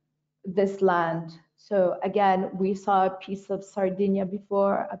to this land. So again, we saw a piece of Sardinia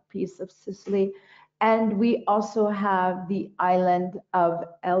before, a piece of Sicily, and we also have the island of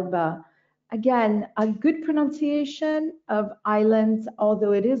Elba. Again, a good pronunciation of islands,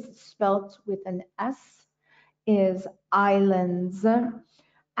 although it is spelt with an S, is islands.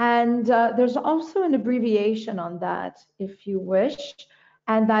 And there's also an abbreviation on that, if you wish,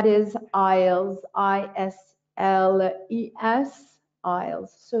 and that is ISLES, ISLES,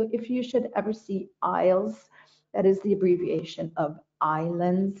 Isles. So if you should ever see Isles, that is the abbreviation of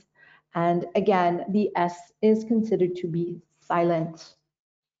islands. And again, the S is considered to be silent.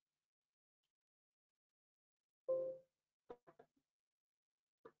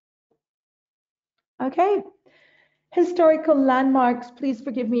 Okay. Historical landmarks, please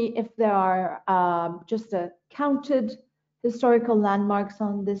forgive me if there are just counted historical landmarks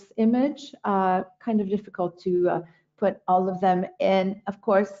on this image. Kind of difficult to put all of them in, of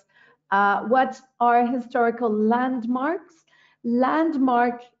course. What are historical landmarks?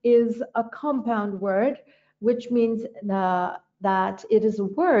 Landmark is a compound word, which means that it is a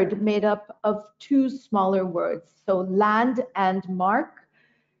word made up of two smaller words. So land and mark.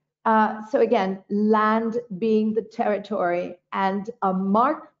 So again, land being the territory and a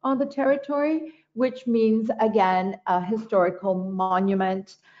mark on the territory, which means again, a historical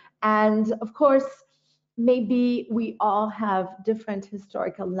monument. And of course, maybe we all have different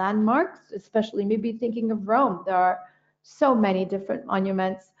historical landmarks, especially maybe thinking of Rome. There are so many different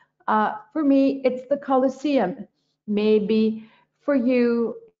monuments. For me, it's the Colosseum. Maybe for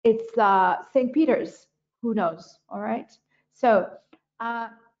you, it's St. Peter's. Who knows? All right. So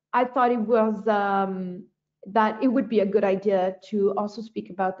I thought it was that it would be a good idea to also speak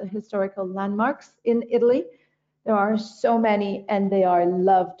about the historical landmarks in Italy. There are so many and they are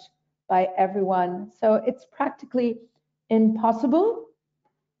loved by everyone. So it's practically impossible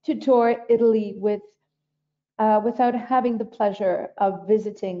to tour Italy without having the pleasure of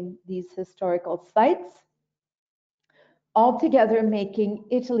visiting these historical sites, altogether making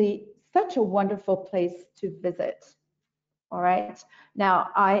Italy such a wonderful place to visit. All right. Now,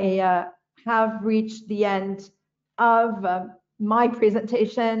 I have reached the end of my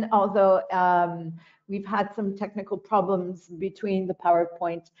presentation, although we've had some technical problems between the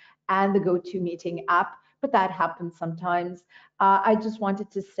PowerPoint and the GoToMeeting app, but that happens sometimes. I just wanted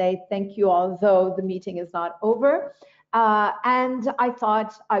to say thank you, although the meeting is not over. And I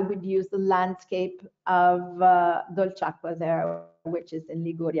thought I would use the landscape of Dolciacqua there, which is in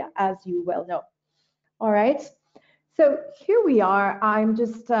Liguria, as you well know. All right. So here we are. I'm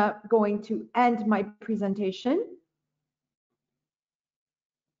just going to end my presentation.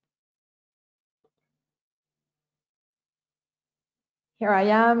 Here I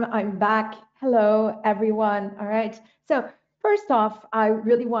am. I'm back. Hello, everyone. All right. So first off, I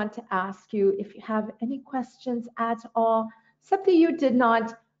really want to ask you if you have any questions at all, something you did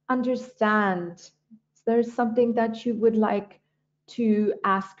not understand. Is there something that you would like to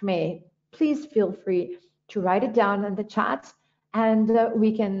ask me? Please feel free to write it down in the chat, and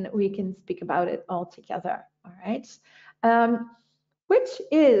we can speak about it all together. All right. Which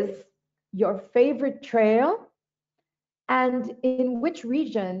is your favorite trail, and in which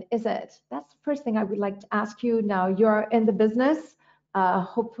region is it? That's the first thing I would like to ask you. Now you're in the business.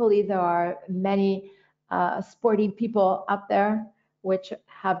 Hopefully there are many sporty people out there which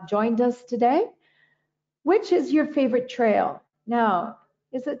have joined us today. Which is your favorite trail? Now,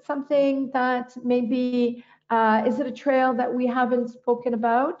 is it something that maybe, is it a trail that we haven't spoken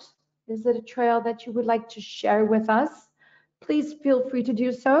about? Is it a trail that you would like to share with us? Please feel free to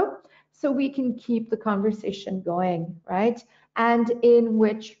do so we can keep the conversation going, right? And in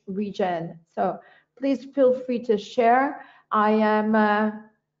which region? So please feel free to share. I am,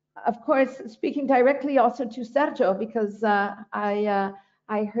 of course, speaking directly also to Sergio because I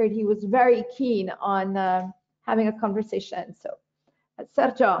heard he was very keen on having a conversation. So,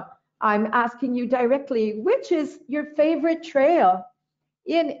 Sergio, I'm asking you directly, which is your favorite trail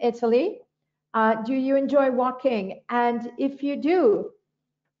in Italy? Do you enjoy walking? And if you do,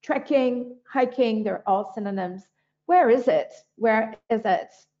 trekking, hiking, they're all synonyms. Where is it? Where is it?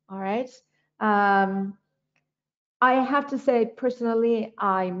 All right. I have to say, personally,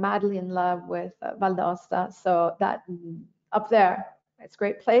 I'm madly in love with Val d'Aosta, so that up there, it's a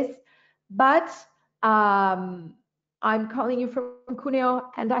great place. But I'm calling you from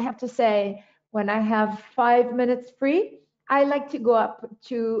Cuneo, and I have to say, when I have 5 minutes free, I like to go up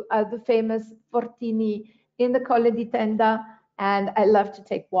to the famous Fortini in the Colle di Tenda, and I love to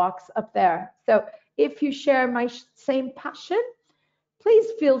take walks up there. So if you share my same passion,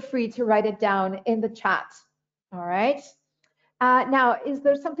 please feel free to write it down in the chat. All right. Now, is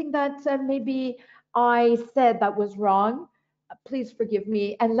there something that maybe I said that was wrong? Please forgive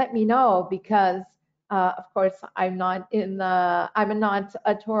me and let me know, because of course I'm not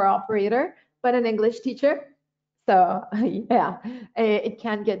a tour operator, but an English teacher. So yeah, it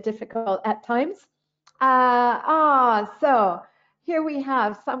can get difficult at times. So here we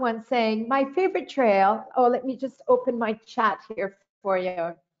have someone saying, my favorite trail. Oh, let me just open my chat here for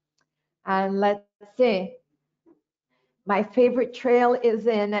you. And let's see. My favorite trail is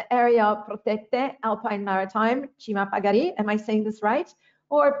in Area Protette, Alpine Maritime, Cima Pagari. Am I saying this right?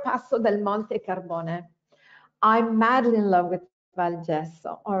 Or Passo del Monte Carbone. I'm madly in love with Val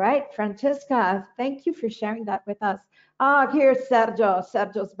Gesso. All right, Francesca, thank you for sharing that with us. Here's Sergio.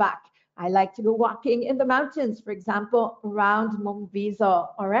 Sergio's back. I like to go walking in the mountains, for example, around Monviso.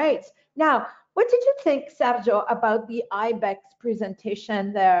 All right. Now, what did you think, Sergio, about the IBEX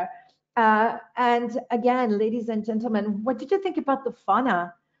presentation there? And again, ladies and gentlemen, what did you think about the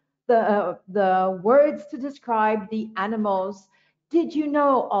fauna, the words to describe the animals? Did you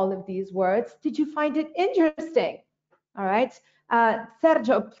know all of these words? Did you find it interesting? All right.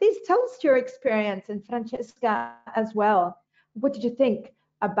 Sergio, please tell us your experience, and Francesca as well. What did you think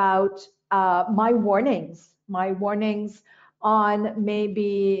about my warnings on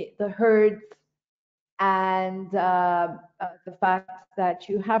maybe the herds and the fact that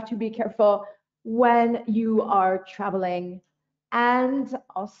you have to be careful when you are traveling, and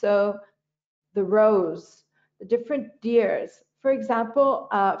also the rows, the different deers. For example,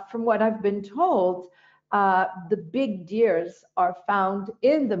 from what I've been told, the big deers are found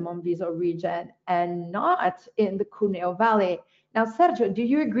in the Monviso region and not in the Cuneo Valley. Now, Sergio, do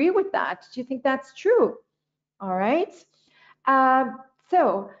you agree with that? Do you think that's true? All right.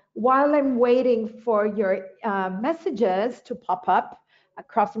 So while I'm waiting for your messages to pop up,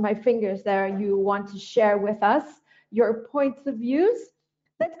 crossing my fingers there, you want to share with us your points of views.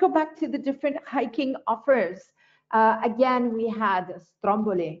 Let's go back to the different hiking offers. Again, we had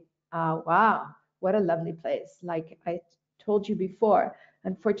Stromboli. Wow, what a lovely place. Like I told you before,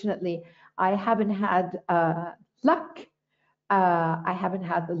 unfortunately, I haven't had luck. I haven't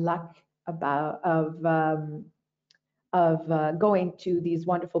had the luck of going to these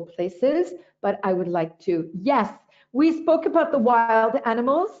wonderful places, but I would like to. Yes, we spoke about the wild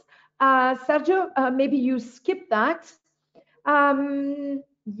animals. Sergio, maybe you skipped that.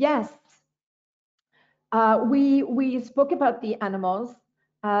 Yes, we spoke about the animals.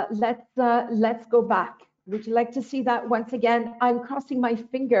 Let's go back. Would you like to see that once again? I'm crossing my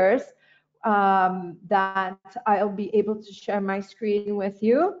fingers that I'll be able to share my screen with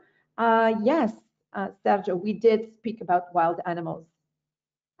you. Yes, Sergio, we did speak about wild animals.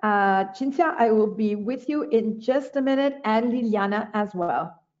 Cinzia, I will be with you in just a minute, and Liliana as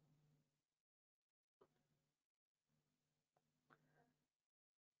well.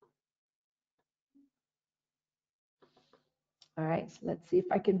 All right, let's see if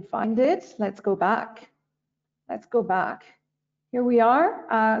I can find it. Let's go back. Let's go back. Here we are.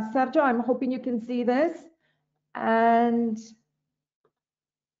 Sergio, I'm hoping you can see this. And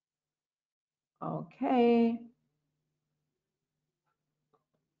okay.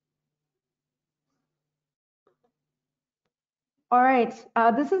 All right,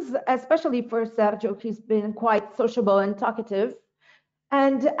 this is especially for Sergio, who's been quite sociable and talkative.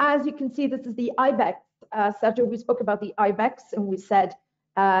 And as you can see, this is the IBEX. Sergio, we spoke about the IBEX, and we said,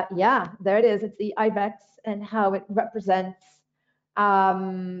 yeah, there it is. It's the IBEX and how it represents.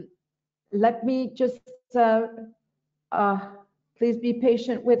 Let me just, please be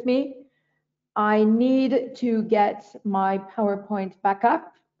patient with me. I need to get my PowerPoint back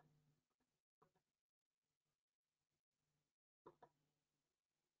up.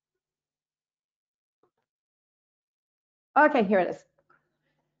 Okay, here it is.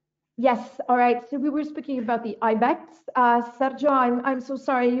 Yes, all right. So we were speaking about the IBEX. Sergio, I'm so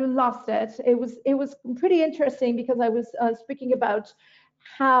sorry you lost it. It was pretty interesting because I was speaking about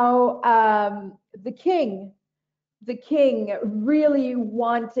how the king really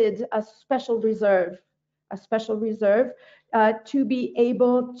wanted a special reserve to be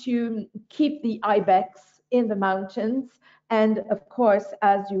able to keep the IBEX in the mountains And of course,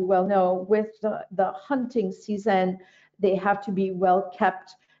 as you well know, with the hunting season, they have to be well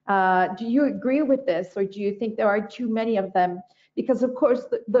kept. Do you agree with this, or do you think there are too many of them? Because of course,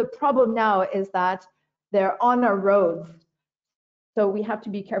 the problem now is that they're on our roads, so we have to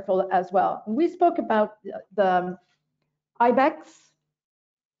be careful as well. We spoke about the ibex.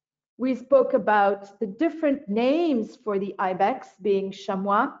 We spoke about the different names for the ibex being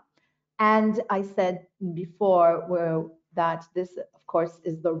chamois. And I said before that this, of course,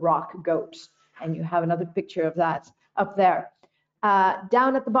 is the rock goat. And you have another picture of that up there.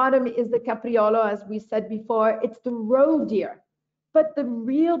 Down at the bottom is the capriolo, as we said before. It's the roe deer. But the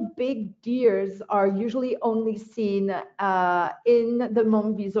real big deers are usually only seen in the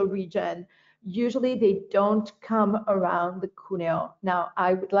Monviso region. Usually they don't come around the Cuneo. Now,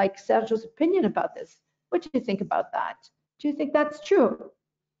 I would like Sergio's opinion about this. What do you think about that? Do you think that's true?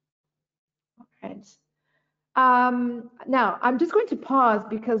 Right. Now, I'm just going to pause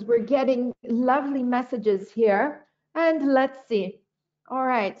because we're getting lovely messages here. And let's see. All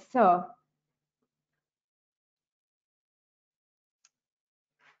right, so.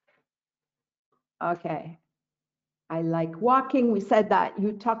 Okay. I like walking. We said that.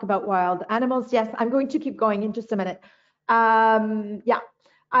 You talk about wild animals. Yes, I'm going to keep going in just a minute. Yeah,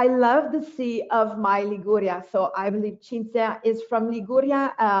 I love the sea of my Liguria. So I believe Cinzia is from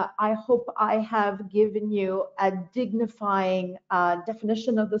Liguria. I hope I have given you a dignifying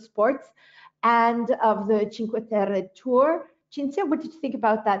definition of the sports and of the Cinque Terre tour. Cinzia, what did you think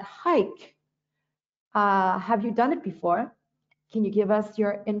about that hike? Have you done it before? Can you give us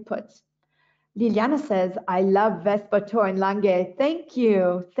your input? Liliana says, I love Vespa Tour in Langhe. Thank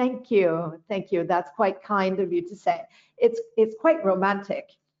you, thank you, thank you. That's quite kind of you to say. It's quite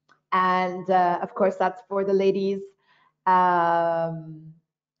romantic. And of course, that's for the ladies. But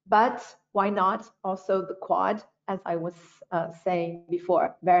why not also the quad, as I was saying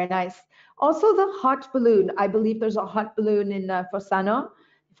before. Very nice. Also the hot balloon. I believe there's a hot balloon in Fossano,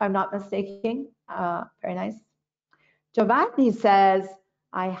 if I'm not mistaken. Very nice. Giovanni says,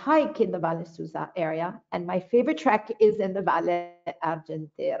 I hike in the Valle Susa area, and my favorite trek is in the Valle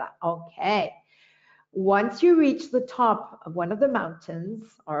Argentera. Okay. Once you reach the top of one of the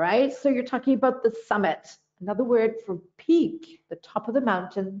mountains, all right, so you're talking about the summit. Another word for peak, the top of the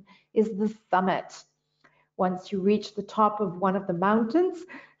mountain, is the summit. Once you reach the top of one of the mountains,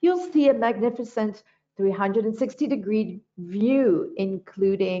 you'll see a magnificent 360-degree view,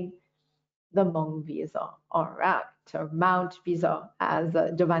 including the Monviso, all right, or Mount Viso, as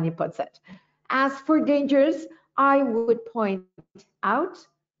Giovanni puts it. As for dangers, I would point out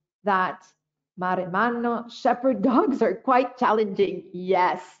that Maremano shepherd dogs are quite challenging.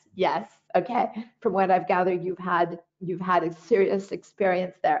 Yes, yes, okay. From what I've gathered, you've had a serious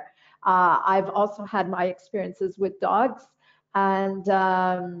experience there. I've also had my experiences with dogs, and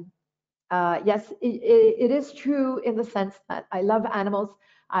yes, it is true in the sense that I love animals.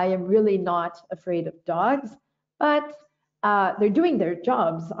 I am really not afraid of dogs, but they're doing their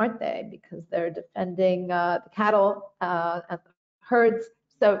jobs, aren't they? Because they're defending the cattle and the herds.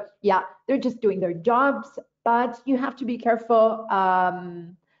 So yeah, they're just doing their jobs, but you have to be careful.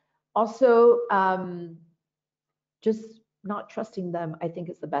 Also, just not trusting them, I think,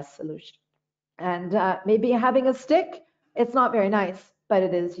 is the best solution. And maybe having a stick, it's not very nice, but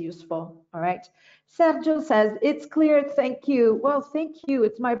it is useful. All right. Sergio says, it's clear. Thank you. Well, thank you.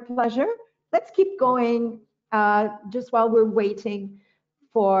 It's my pleasure. Let's keep going just while we're waiting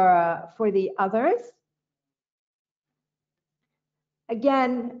for the others.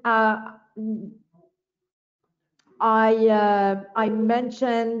 Again, I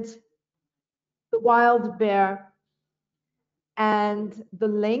mentioned the wild bear and the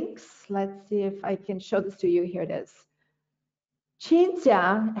links. Let's see if I can show this to you. Here it is.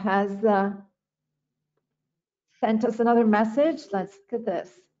 Cinzia has sent us another message. Let's look at this.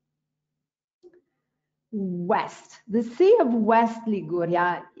 West. The Sea of West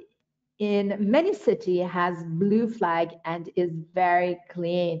Liguria in many cities has blue flag and is very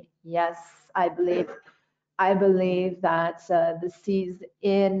clean. Yes, I believe that the seas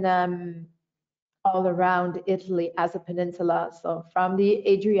in all around Italy as a peninsula, so from the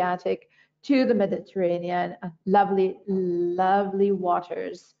Adriatic to the Mediterranean, lovely, lovely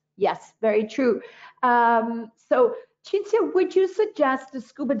waters. Yes, very true. So Cinzia, would you suggest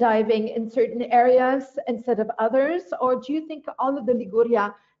scuba diving in certain areas instead of others, or do you think all of the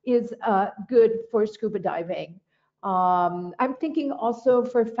Liguria is good for scuba diving? I'm thinking also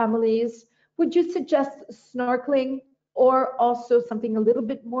for families, would you suggest snorkeling or also something a little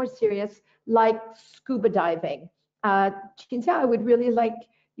bit more serious like scuba diving? Cinzia, I would really like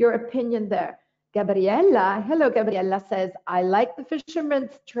your opinion there. Gabriella, hello, Gabriella says, I like the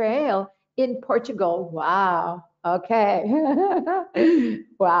Fisherman's Trail in Portugal. Wow. Okay.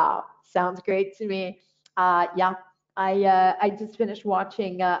 Wow. Sounds great to me. Yeah, I just finished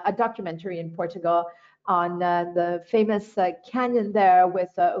watching a documentary in Portugal on the famous canyon there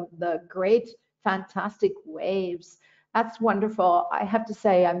with the great, fantastic waves. That's wonderful. I have to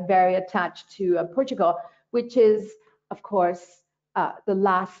say, I'm very attached to Portugal, which is, of course, the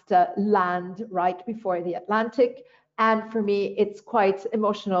last land right before the Atlantic. And for me, it's quite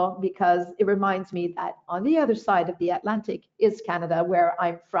emotional because it reminds me that on the other side of the Atlantic is Canada, where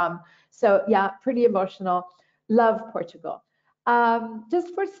I'm from. So yeah, pretty emotional. Love Portugal.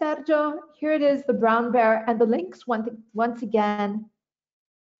 Just for Sergio, here it is, the brown bear and the lynx, once again,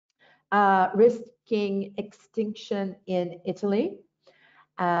 risking extinction in Italy.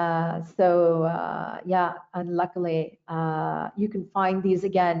 Yeah, and luckily you can find these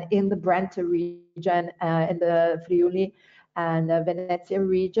again in the Brenta region, in the Friuli and Venezia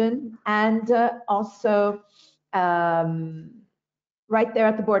region, and also right there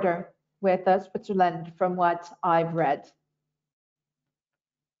at the border with Switzerland, from what I've read.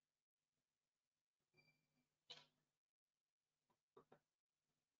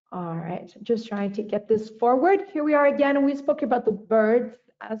 All right, just trying to get this forward. Here we are again, and we spoke about the birds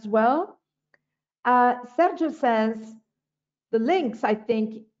as well. Sergio says, the lynx, I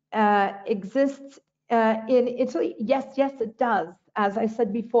think, exists in Italy. Yes, it does. As I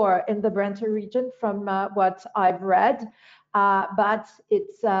said before, in the Brenta region, from what I've read, but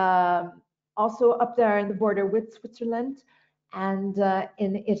it's also up there in the border with Switzerland. And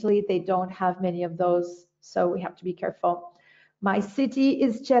in Italy, they don't have many of those, so we have to be careful. My city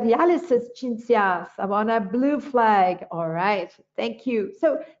is Ceriale, says Cinzia. Savona, blue flag. All right, thank you.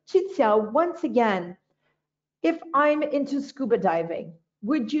 So Cinzia, once again, if I'm into scuba diving,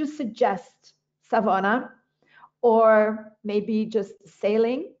 would you suggest Savona, or maybe just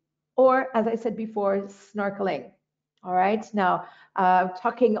sailing, or as I said before, snorkeling? All right, now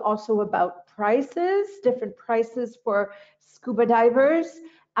talking also about prices, different prices for scuba divers.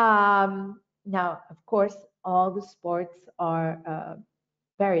 Now, of course, all the sports are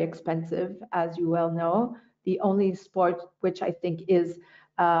very expensive, as you well know. The only sport which I think is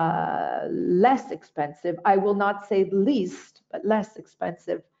less expensive, I will not say the least, but less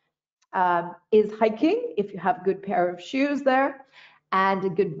expensive, is hiking, if you have a good pair of shoes there and a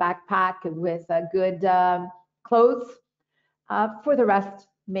good backpack with good clothes. For the rest,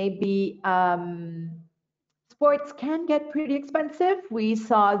 maybe sports can get pretty expensive. We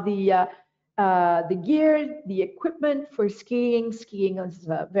saw the gear, the equipment for skiing. Skiing is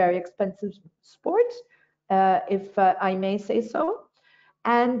a very expensive sport, if I may say so.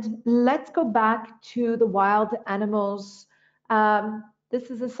 And let's go back to the wild animals. This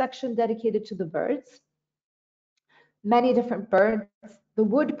is a section dedicated to the birds. Many different birds. The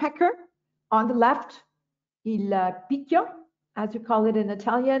woodpecker on the left, il picchio, as you call it in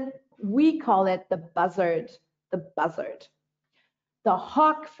Italian. We call it the buzzard, the buzzard. The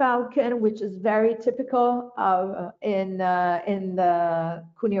hawk falcon, which is very typical of in the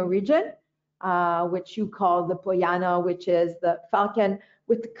Cuneo region, which you call the poiano, which is the falcon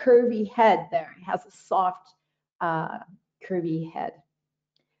with the curvy head there. It has a soft, curvy head.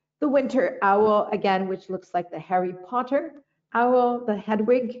 The winter owl, again, which looks like the Harry Potter owl, the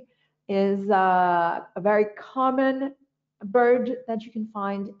Hedwig, is a very common bird that you can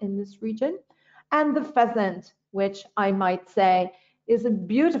find in this region. And the pheasant, which I might say is a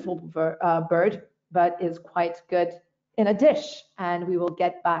beautiful bird, but is quite good in a dish. And we will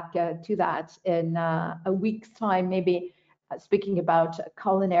get back to that in a week's time, maybe speaking about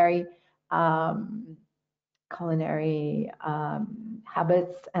culinary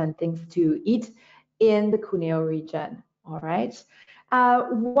habits and things to eat in the Cuneo region. All right.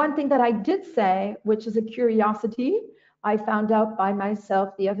 One thing that I did say, which is a curiosity, I found out by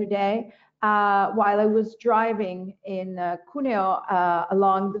myself the other day while I was driving in Cuneo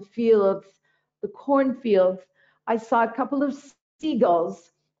along the fields, the cornfields. I saw a couple of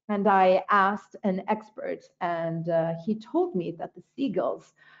seagulls, and I asked an expert, and he told me that the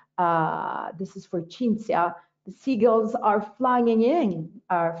seagulls, this is for Cinzia, the seagulls are flying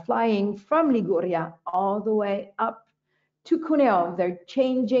from Liguria all the way up to Cuneo. They're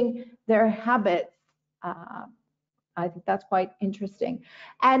changing their habits. I think that's quite interesting.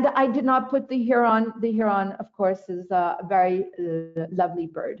 And I did not put the heron. The heron, of course, is a very lovely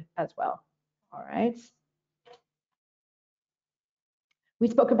bird as well. All right. We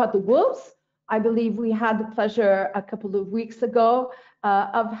spoke about the wolves. I believe we had the pleasure a couple of weeks ago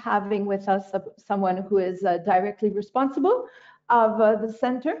of having with us someone who is directly responsible of the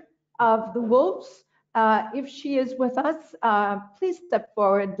center of the wolves. If she is with us, please step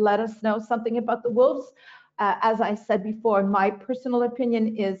forward, let us know something about the wolves. As I said before, my personal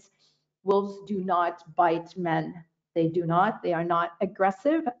opinion is wolves do not bite men. They do not. They are not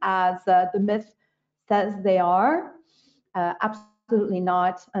aggressive as the myth says they are. Absolutely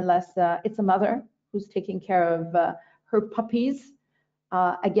not, unless it's a mother who's taking care of her puppies.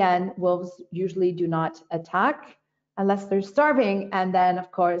 Again, wolves usually do not attack unless they're starving. And then,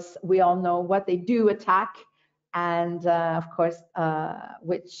 of course, we all know what they do attack. And of course,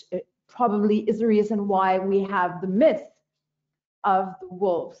 which probably is the reason why we have the myth of the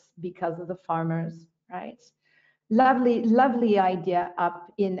wolves, because of the farmers, right? Lovely, lovely idea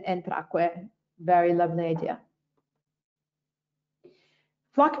up in Entraque. Very lovely idea.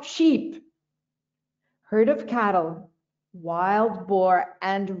 Flock of sheep, herd of cattle, wild boar,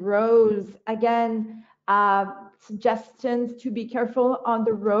 and roes. Again, suggestions to be careful on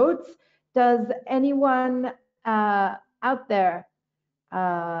the roads. Does anyone out there,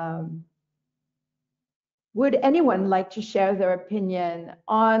 would anyone like to share their opinion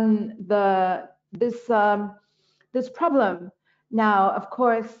on this problem? Now, of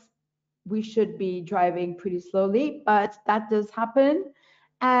course, we should be driving pretty slowly, but that does happen.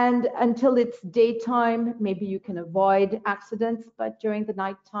 And until it's daytime, maybe you can avoid accidents, but during the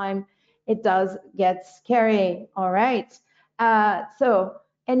nighttime, it does get scary. All right. So,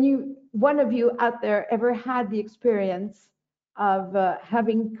 one of you out there ever had the experience of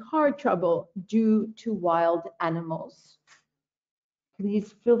having car trouble due to wild animals?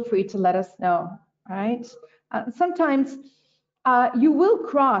 Please feel free to let us know. All right. Sometimes you will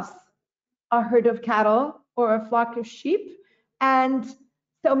cross a herd of cattle or a flock of sheep, and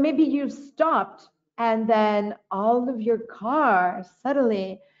so maybe you've stopped and then all of your car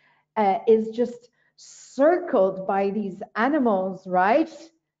suddenly is just circled by these animals, right?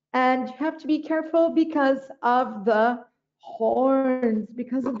 And you have to be careful because of the horns.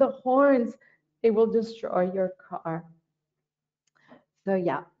 Because of the horns, they will destroy your car. So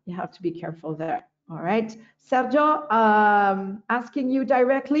yeah, you have to be careful there. All right. Sergio, asking you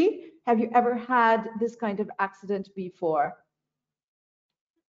directly, have you ever had this kind of accident before?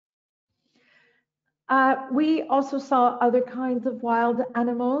 We also saw other kinds of wild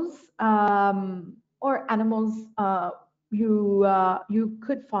animals, or animals you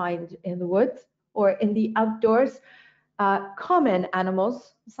could find in the woods or in the outdoors. Common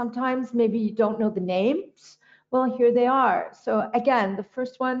animals. Sometimes maybe you don't know the names. Well, here they are. So again, the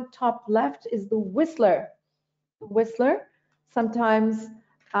first one, top left, is the whistler. The whistler. Sometimes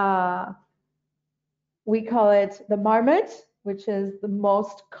we call it the marmot, which is the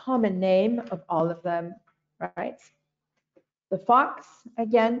most common name of all of them, right? The fox,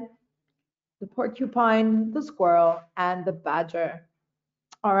 again, the porcupine, the squirrel, and the badger.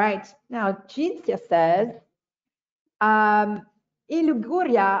 All right, now Cinzia says, in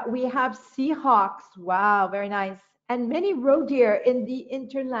Liguria, we have seahawks. Wow, very nice. And many roe deer in the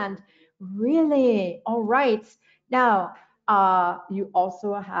hinterland. Really? All right. Now, you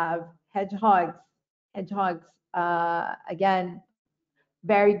also have hedgehogs. Hedgehogs, again,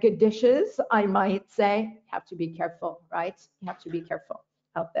 very good dishes, I might say. You have to be careful, right? You have to be careful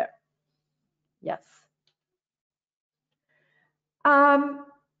out there. Yes.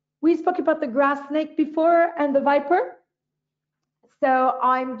 We spoke about the grass snake before and the viper. So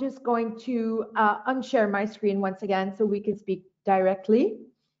I'm just going to unshare my screen once again so we can speak directly.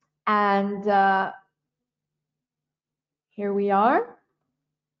 And here we are.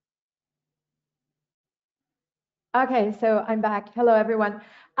 Okay, so I'm back. Hello, everyone.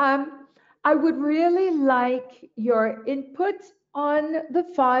 I would really like your input on the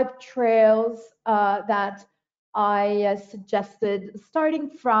 5 trails that I suggested, starting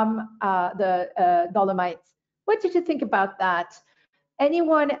from the Dolomites. What did you think about that?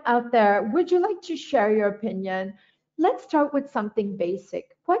 Anyone out there, would you like to share your opinion? Let's start with something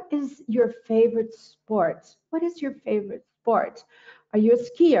basic. What is your favorite sport? What is your favorite sport? Are you a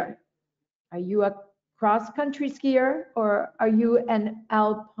skier? Are you a cross-country skier, or are you an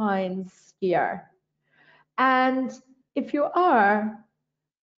alpine skier? And if you are,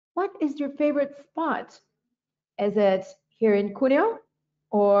 what is your favorite spot? Is it here in Cuneo,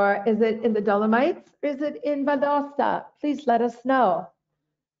 or is it in the Dolomites, or is it in Valdosta? Please let us know.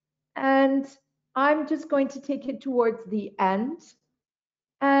 And I'm just going to take it towards the end,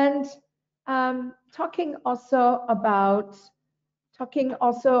 and talking also about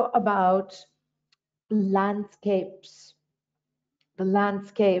landscapes. The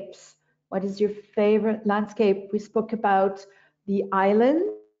landscapes. What is your favorite landscape? We spoke about the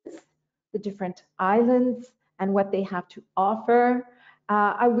islands, the different islands, and what they have to offer.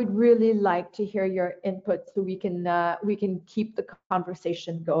 I would really like to hear your input so we can keep the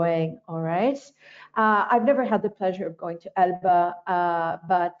conversation going. All right. I've never had the pleasure of going to Elba,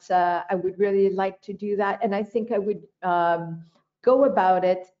 but I would really like to do that, and I think I would go about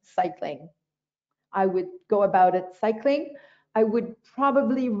it cycling. I would go about it cycling. I would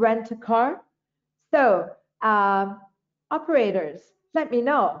probably rent a car. So, operators, let me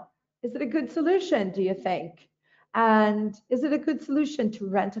know. Is it a good solution, do you think? And is it a good solution to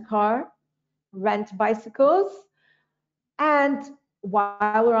rent a car, rent bicycles? And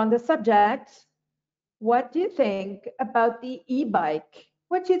while we're on the subject, what do you think about the e-bike?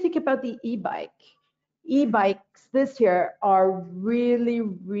 What do you think about the e-bike? E-bikes this year are really,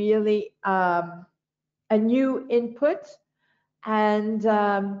 really a new input, and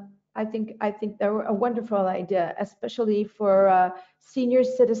I think they're a wonderful idea, especially for senior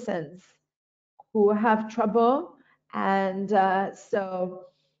citizens who have trouble, and so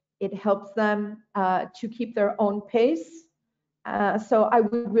it helps them to keep their own pace. So I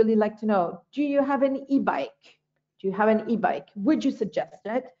would really like to know, do you have an e-bike? Do you have an e-bike? Would you suggest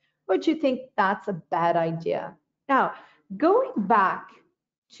it? Would you think that's a bad idea? Now, going back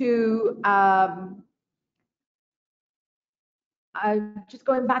to just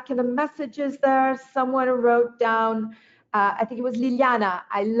going back in the messages there, someone wrote down, I think it was Liliana,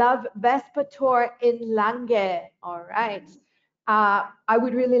 I love Vespa Tour in Lange. All right. I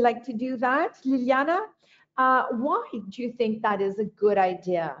would really like to do that. Liliana, why do you think that is a good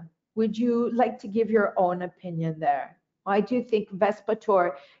idea? Would you like to give your own opinion there? Why do you think Vespa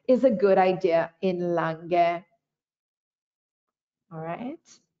Tour is a good idea in Lange? All right.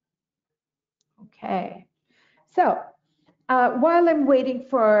 Okay. So, while I'm waiting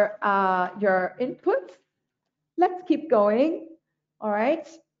for your input, let's keep going. All right.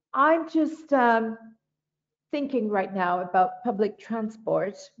 I'm just thinking right now about public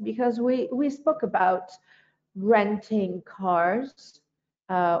transport because we spoke about renting cars,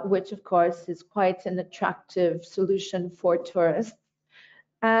 which of course is quite an attractive solution for tourists.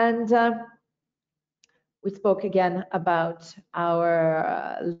 And we spoke again about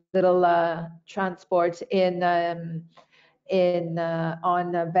our little transport on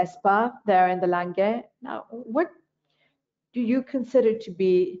Vespa there in the Lange. Now, what do you consider to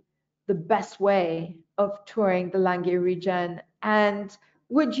be the best way of touring the Lange region? And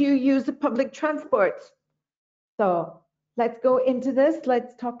would you use the public transport? So let's go into this.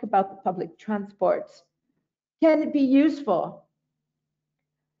 Let's talk about the public transport. Can it be useful?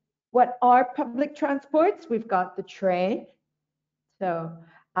 What are public transports? We've got the train. So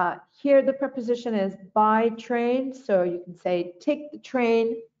here the preposition is by train. So you can say take the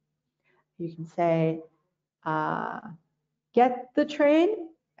train. You can say get the train,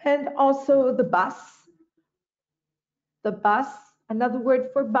 and also the bus. The bus, another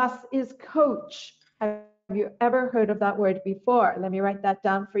word for bus is coach. Have you ever heard of that word before? Let me write that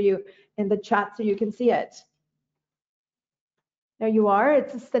down for you in the chat so you can see it. There you are.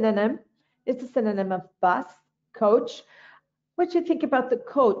 It's a synonym. It's a synonym of bus, coach. What do you think about the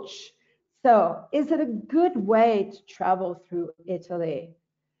coach? So, is it a good way to travel through Italy?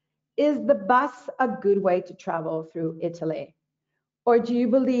 Is the bus a good way to travel through Italy? Or do you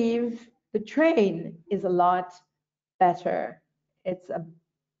believe the train is a lot better? It's a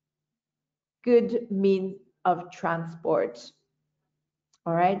good means of transport.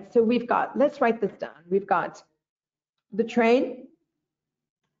 All right, so we've got, let's write this down. We've got the train,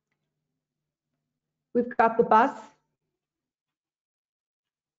 we've got the bus,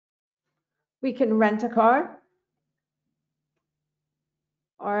 we can rent a car.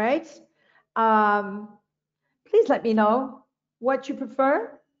 All right, please let me know what you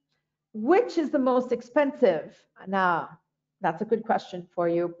prefer. Which is the most expensive? Now, that's a good question for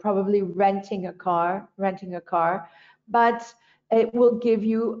you. Probably renting a car, but it will give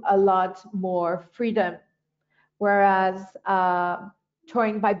you a lot more freedom. Whereas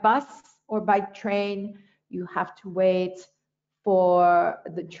touring by bus or by train, you have to wait for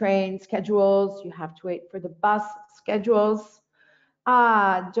the train schedules, you have to wait for the bus schedules.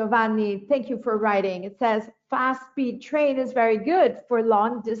 Giovanni, thank you for writing. It says fast speed train is very good for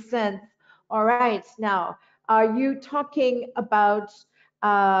long distance. All right, now, are you talking about is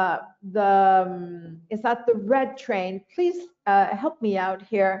that the red train? Please help me out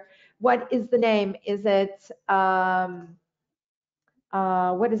here. What is the name? Is it,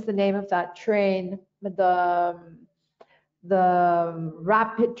 what is the name of that train? The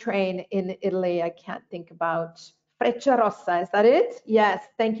rapid train in Italy, I can't think about. Frecciarossa, is that it? Yes,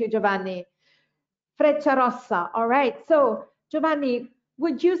 thank you, Giovanni. Frecciarossa, all right. So, Giovanni,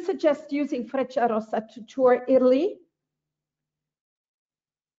 would you suggest using Frecciarossa to tour Italy?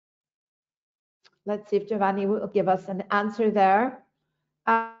 Let's see if Giovanni will give us an answer there.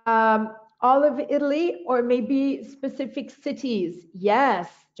 All of Italy or maybe specific cities? Yes,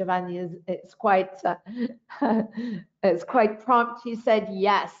 Giovanni is quite is quite prompt. He said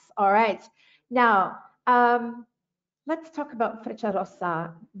yes. All right. Now, let's talk about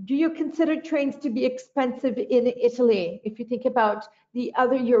Frecciarossa. Do you consider trains to be expensive in Italy? If you think about the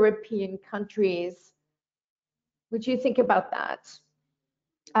other European countries, what do you think about that?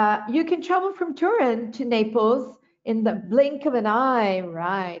 You can travel from Turin to Naples in the blink of an eye,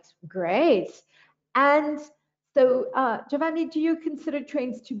 right? Great. And so, Giovanni, do you consider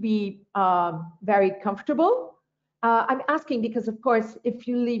trains to be very comfortable? I'm asking because, of course, if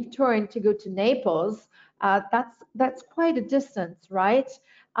you leave Turin to go to Naples, that's quite a distance, right?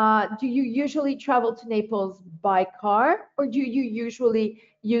 Do you usually travel to Naples by car, or do you usually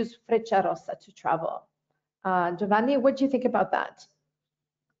use Frecciarossa to travel? Giovanni, what do you think about that?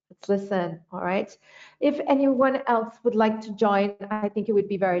 Let's listen, all right? If anyone else would like to join, I think it would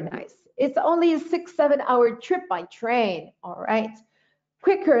be very nice. It's only a 6-7 hour trip by train, all right?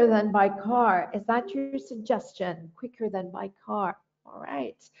 Quicker than by car. Is that your suggestion? Quicker than by car, all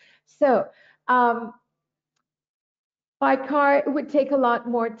right? So, by car, it would take a lot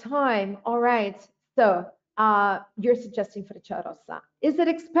more time, all right? So, you're suggesting Frecciarossa. Is it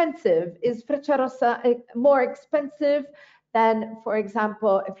expensive? Is Frecciarossa more expensive than, for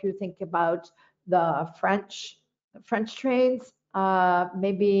example, if you think about the French trains?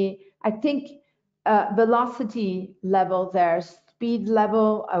 Maybe I think velocity level there, speed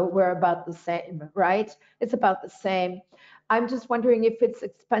level, we're about the same, right? It's about the same. I'm just wondering if it's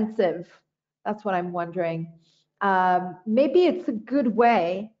expensive. That's what I'm wondering. Maybe it's a good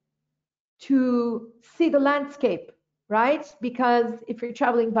way to see the landscape, right? Because if you're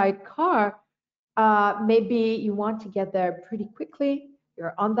traveling by car, maybe you want to get there pretty quickly.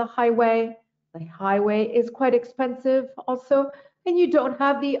 You're on the highway. The highway is quite expensive also, and you don't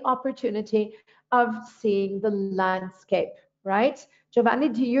have the opportunity of seeing the landscape, right? Giovanni,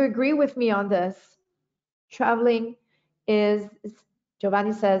 do you agree with me on this? Traveling is,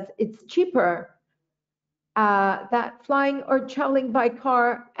 Giovanni says, it's cheaper that flying or traveling by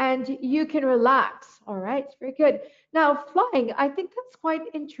car, and you can relax. All right, very good. Now, flying, I think that's quite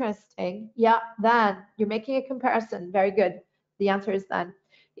interesting. Yeah, then you're making a comparison. Very good. The answer is then.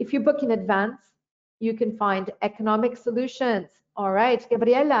 If you book in advance, you can find economic solutions. All right,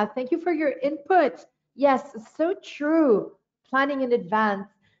 Gabriela, thank you for your input. Yes, so true. Planning in advance,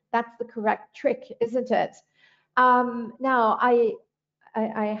 that's the correct trick, isn't it? Now, I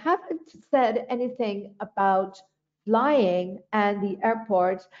haven't said anything about flying and the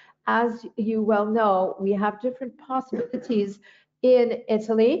airport. As you well know, we have different possibilities in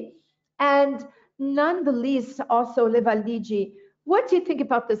Italy, and none the least also Le Valdigi. What do you think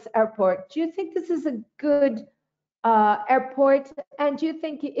about this airport? Do you think this is a good airport, and do you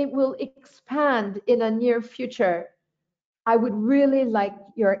think it will expand in a near future? I would really like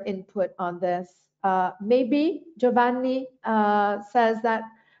your input on this. Maybe Giovanni says that.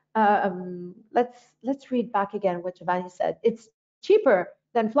 Let's read back again what Giovanni said. It's cheaper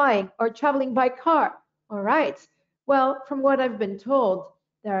than flying or traveling by car. All right. Well, from what I've been told,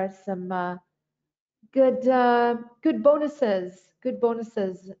 there are some good bonuses. Good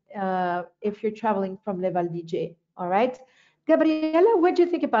bonuses if you're traveling from Le Valdigi. All right. Gabriela, what do you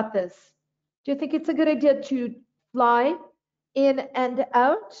think about this? Do you think it's a good idea to fly in and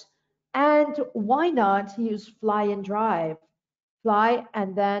out? And why not use fly and drive? Fly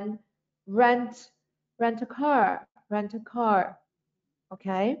and then rent a car, rent a car.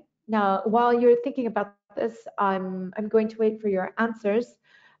 Okay. Now, while you're thinking about this, I'm going to wait for your answers.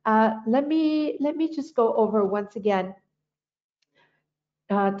 Let me just go over once again.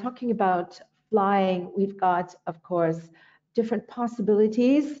 Talking about flying, we've got, of course, different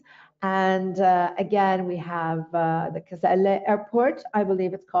possibilities. And again, we have the Caselle Airport, I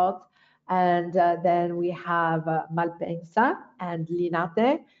believe it's called. And then we have Malpensa and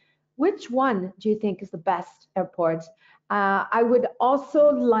Linate. Which one do you think is the best airport? I would also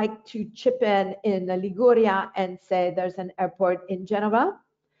like to chip in Liguria and say there's an airport in Genova.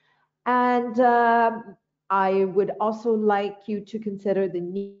 And I would also like you to consider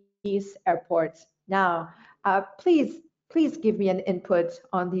the Nice airport. Now, please give me an input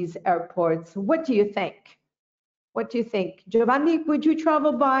on these airports. What do you think? What do you think? Giovanni, would you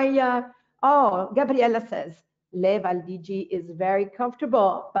travel by, oh, Gabriella says, Le Valdigi is very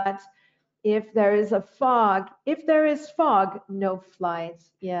comfortable, but if there is if there is fog, no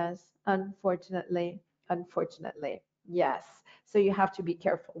flights. Yes, unfortunately, yes. So you have to be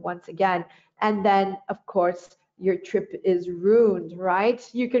careful once again. And then, of course, your trip is ruined, right?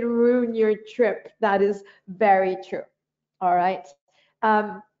 You can ruin your trip. That is very true. All right.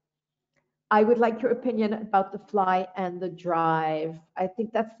 I would like your opinion about the fly and the drive. I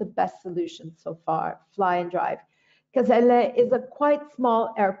think that's the best solution so far, fly and drive. Caselle is a quite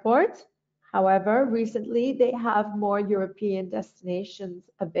small airport. However, recently they have more European destinations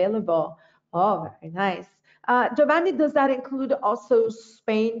available. Oh, very nice. Giovanni, does that include also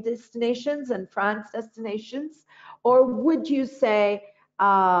Spain destinations and France destinations? Or would you say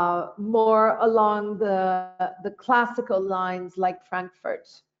more along the classical lines like Frankfurt?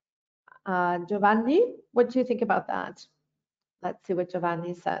 Giovanni, what do you think about that? Let's see what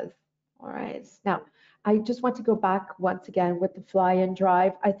Giovanni says. All right. Now, I just want to go back once again with the fly and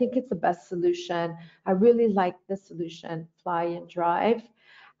drive. I think it's the best solution. I really like the solution, fly and drive.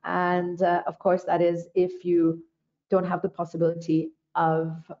 And of course, that is if you don't have the possibility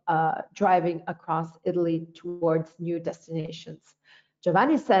of driving across Italy towards new destinations.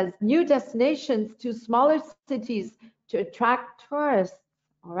 Giovanni says new destinations to smaller cities to attract tourists.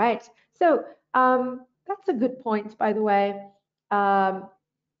 All right. So that's a good point, by the way.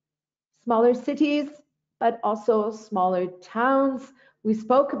 Smaller cities, but also smaller towns. We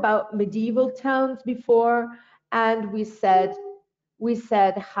spoke about medieval towns before, and we said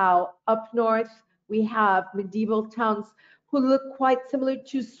how up north we have medieval towns who look quite similar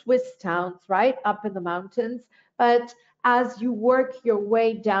to Swiss towns, right, up in the mountains. But as you work your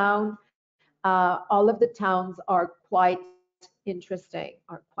way down, all of the towns are quite interesting.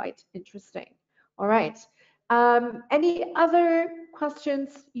 All right. Any other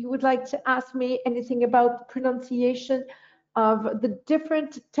questions you would like to ask me? Anything about pronunciation of the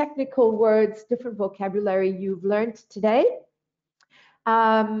different technical words, different vocabulary you've learned today?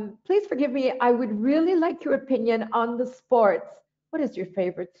 Please forgive me. I would really like your opinion on the sports. What is your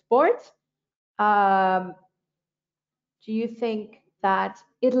favorite sport? Do you think that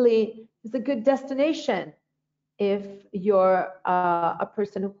Italy is a good destination if you're a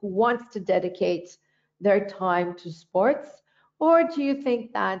person who wants to dedicate their time to sports? Or do you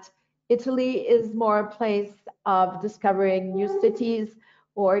think that Italy is more a place of discovering new cities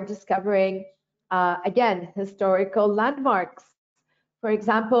or discovering, again, historical landmarks? For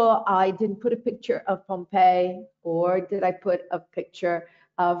example, I didn't put a picture of Pompeii, or did I put a picture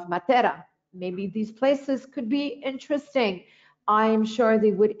of Matera? Maybe these places could be interesting. I'm sure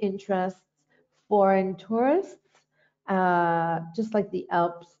they would interest foreign tourists. Just like the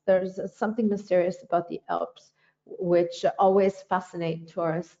Alps, there's something mysterious about the Alps, which always fascinate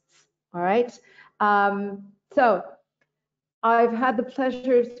tourists. All right. So I've had the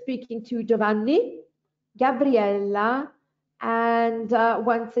pleasure of speaking to Giovanni, Gabriella, and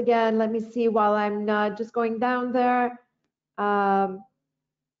once again, let me see while I'm just going down there. I've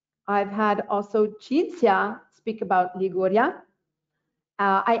had also Cinzia speak about Liguria.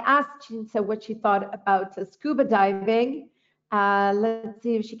 I asked Cinzia what she thought about scuba diving. Let's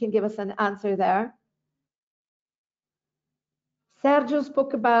see if she can give us an answer there. Sergio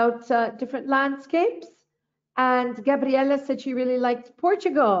spoke about different landscapes, and Gabriella said she really liked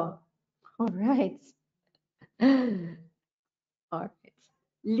Portugal. All right. All right.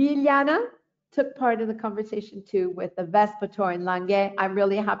 Liliana took part in the conversation too with the Vespa tour in Langhe. I'm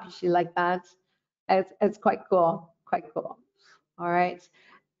really happy she liked that. It's quite cool, quite cool. All right.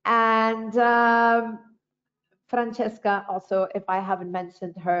 And Francesca also, if I haven't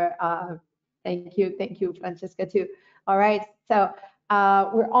mentioned her, thank you, Francesca too. All right, so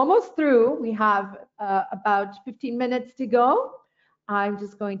we're almost through. We have about 15 minutes to go. I'm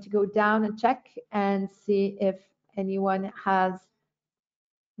just going to go down and check and see if anyone has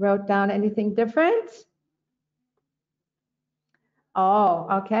wrote down anything different. Oh,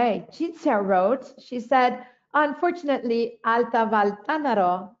 okay. Cinzia wrote, she said, unfortunately, Alta Val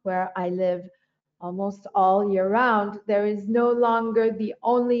Tanaro, where I live almost all year round, there is no longer the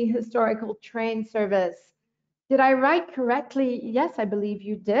only historical train service. Did I write correctly? Yes, I believe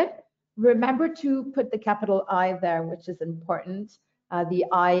you did. Remember to put the capital I there, which is important. The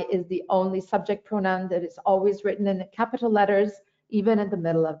I is the only subject pronoun that is always written in capital letters, even in the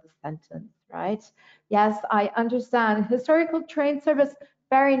middle of the sentence, right? Yes, I understand. Historical train service,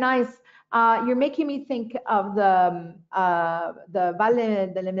 very nice. You're making me think of the Valle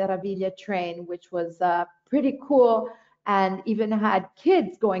delle Meraviglie train, which was pretty cool and even had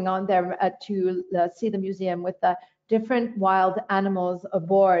kids going on there to see the museum with the different wild animals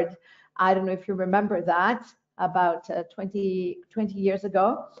aboard. I don't know if you remember that, about 20 years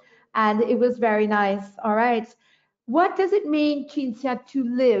ago. And it was very nice. All right. What does it mean, Cinzia, to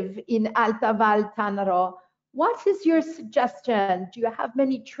live in Alta Val Tanaro? What is your suggestion? Do you have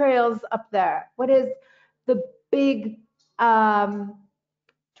many trails up there? What is the big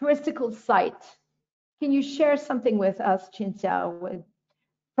touristical site. Can you share something with us, Cinzia,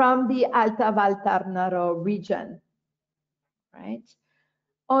 from the Alta Val Tarnaro region, right?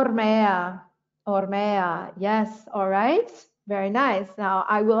 Ormea, yes, all right, very nice. Now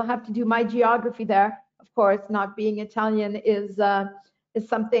I will have to do my geography there. Of course, not being Italian is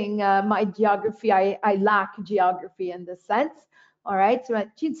something, my geography, I lack geography in this sense. All right, so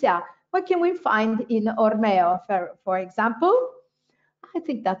Cinzia, what can we find in Ormeo, for example? I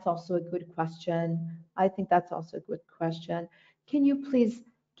think that's also a good question. Can you please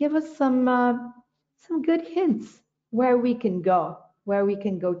give us some good hints where we can go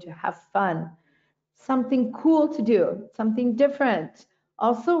to have fun, something cool to do, something different.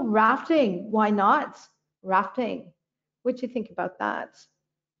 Also rafting, why not? Rafting. What do you think about that?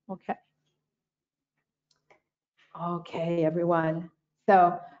 Okay, everyone.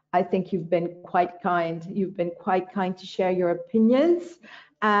 So I think you've been quite kind. You've been quite kind to share your opinions.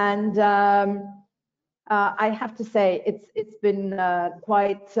 And I have to say, it's been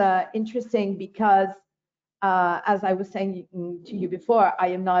quite interesting because as I was saying to you before, I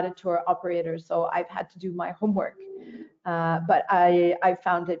am not a tour operator, so I've had to do my homework. But I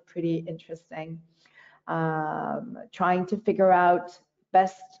found it pretty interesting. Trying to figure out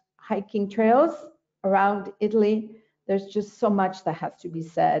best hiking trails around Italy. There's just so much that has to be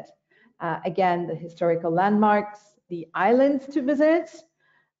said. Again, the historical landmarks, the islands to visit,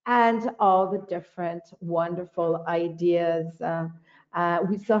 and all the different wonderful ideas.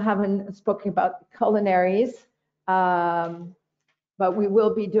 We still haven't spoken about culinaries, but we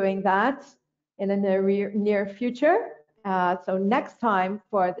will be doing that in the near future. So next time,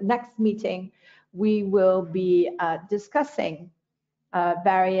 for the next meeting, we will be discussing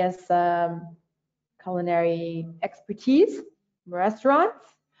various culinary expertise, restaurants,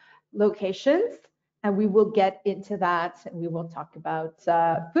 locations, and we will get into that and we will talk about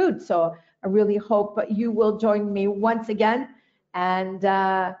food. So I really hope you will join me once again. And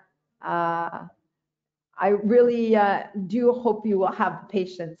I really do hope you will have the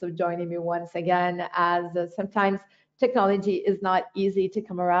patience of joining me once again, as sometimes technology is not easy to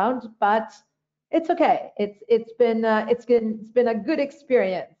come around, but it's okay. It's been a good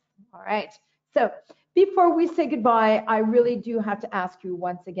experience. All right. So before we say goodbye, I really do have to ask you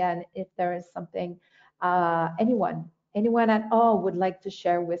once again if there is something anyone at all would like to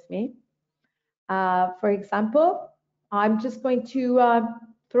share with me. For example, I'm just going to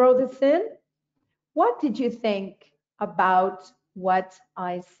throw this in. What did you think about what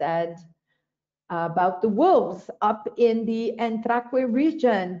I said about the wolves up in the Entraque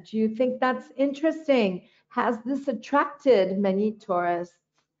region? Do you think that's interesting? Has this attracted many tourists?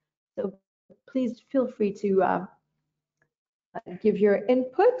 So please feel free to give your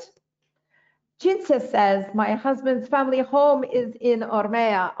input. Cinzia says, my husband's family home is in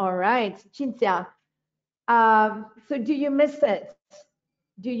Ormea. All right, Cinzia. So do you miss it?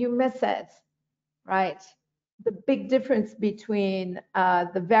 Right. The big difference between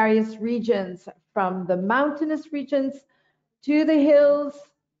the various regions, from the mountainous regions to the hills,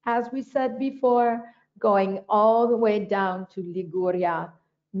 as we said before, going all the way down to Liguria.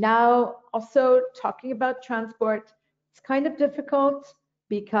 Now, also talking about transport, it's kind of difficult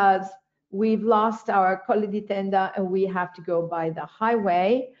because we've lost our Colle di Tenda and we have to go by the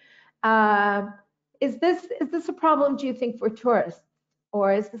highway. Is this a problem, do you think, for tourists?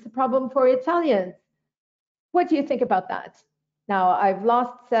 Or is this a problem for Italians? What do you think about that? Now, I've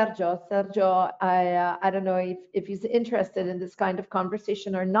lost Sergio. Sergio, I don't know if he's interested in this kind of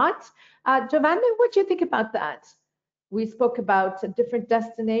conversation or not. Giovanni, what do you think about that? We spoke about different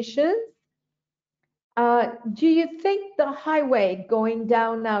destinations. Do you think the highway going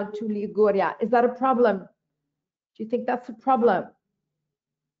down now to Liguria, is that a problem? Do you think that's a problem?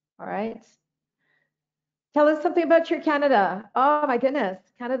 All right. Tell us something about your Canada. Oh my goodness,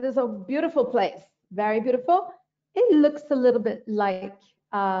 Canada is a beautiful place, very beautiful. It looks a little bit like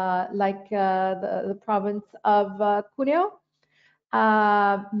the province of Cuneo.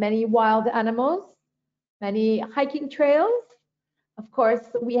 Many wild animals, many hiking trails. Of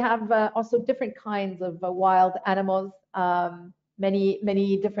course, we have also different kinds of wild animals,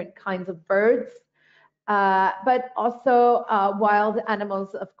 many different kinds of birds. But also wild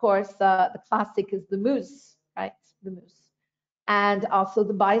animals, of course, the classic is the moose, right? The moose. And also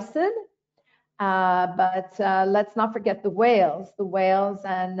the bison. But let's not forget the whales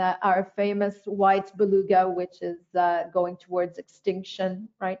and our famous white beluga, which is going towards extinction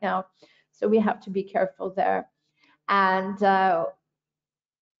right now. So we have to be careful there. And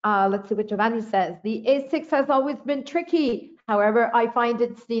let's see what Giovanni says. The A6 has always been tricky. However, I find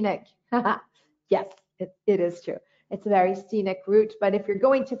it scenic. Yes. It is true. It's a very scenic route, but if you're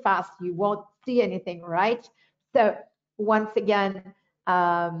going too fast, you won't see anything, right? So once again,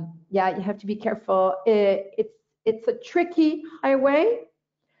 yeah, you have to be careful. It's a tricky highway.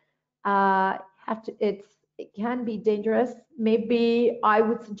 It can be dangerous. Maybe I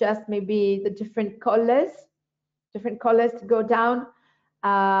would suggest maybe the different colles to go down.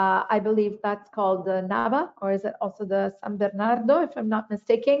 I believe that's called the Nava, or is it also the San Bernardo, if I'm not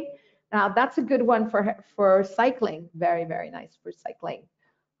mistaken? Now that's a good one for cycling. Very, very nice for cycling.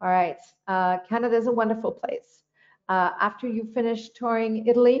 All right, Canada is a wonderful place. After you finish touring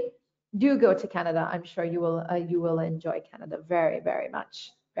Italy, do go to Canada. I'm sure you will enjoy Canada very, very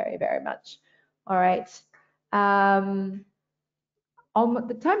much, very, very much. All right. The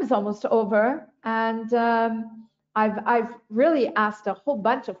time is almost over, and I've really asked a whole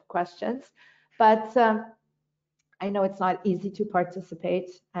bunch of questions, but I know it's not easy to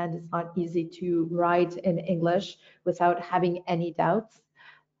participate and it's not easy to write in English without having any doubts.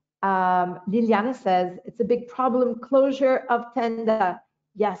 Liliana says, it's a big problem, closure of Tenda.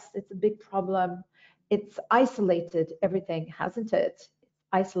 Yes, it's a big problem. It's isolated, everything, hasn't it?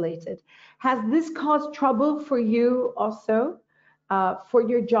 Isolated. Has this caused trouble for you also, for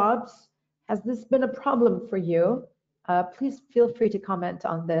your jobs? Has this been a problem for you? Please feel free to comment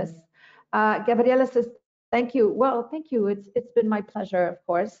on this. Gabriela says, thank you. Well, thank you. It's been my pleasure, of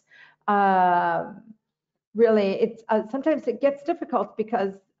course. Really, it's sometimes it gets difficult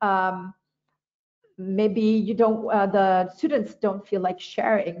because maybe you don't, the students don't feel like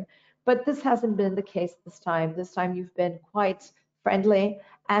sharing, but this hasn't been the case this time. This time you've been quite friendly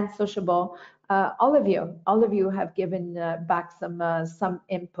and sociable. All of you have given back some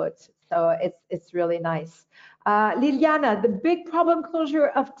input, so it's really nice. Liliana, the big problem, closure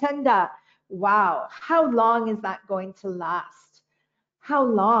of Tenda. Wow, how long is that going to last? How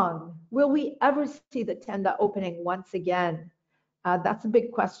long? Will we ever see the Tenda opening once again? That's a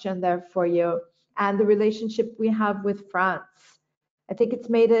big question there for you. And the relationship we have with France. I think it's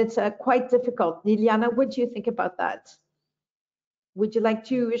made it quite difficult. Liliana, what do you think about that? Would you like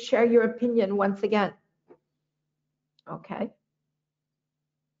to share your opinion once again? Okay.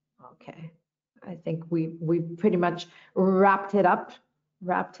 Okay. I think we pretty much wrapped it up.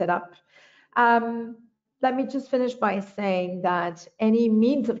 Let me just finish by saying that any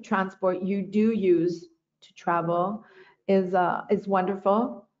means of transport you do use to travel is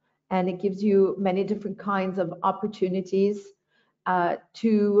wonderful, and it gives you many different kinds of opportunities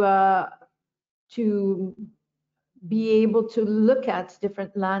to be able to look at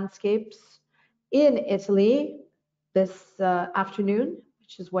different landscapes in Italy this afternoon,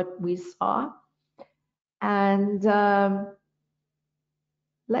 which is what we saw. And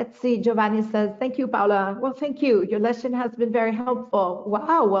let's see, Giovanni says, thank you, Paula. Well, thank you. Your lesson has been very helpful.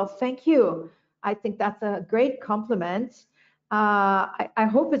 Wow, well, thank you. I think that's a great compliment. I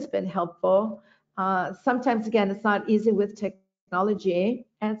hope it's been helpful. Sometimes, again, it's not easy with technology,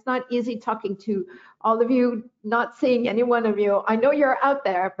 and it's not easy talking to all of you, not seeing any one of you. I know you're out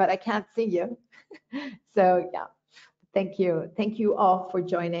there, but I can't see you. So, yeah. Thank you. Thank you all for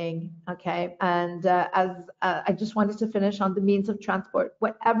joining. Okay. And as I just wanted to finish on the means of transport,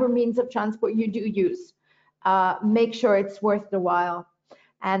 whatever means of transport you do use, make sure it's worth the while.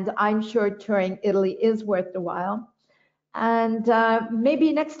 And I'm sure touring Italy is worth the while. And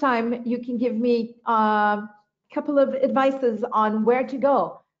maybe next time you can give me a couple of advices on where to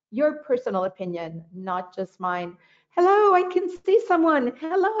go, your personal opinion, not just mine. Hello, I can see someone.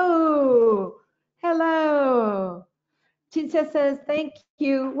 Hello. Hello. Cinzia says, thank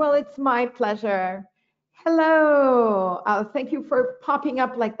you. Well, it's my pleasure. Hello. Thank you for popping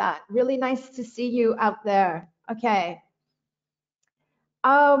up like that. Really nice to see you out there. Okay.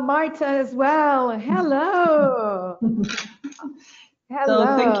 Oh, Marta as well. Hello. Hello.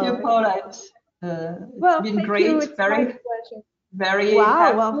 So thank you, Paula. It's been great. You. It's my pleasure. Very wow,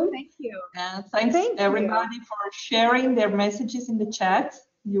 helpful. Well, thank you. And thanks everybody for sharing their messages in the chat.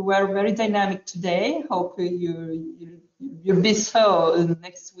 You were very dynamic today. Hope you'll be so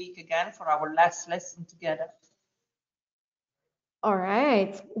next week again for our last lesson together. All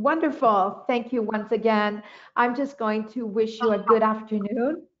right, wonderful. Thank you once again. I'm just going to wish you a good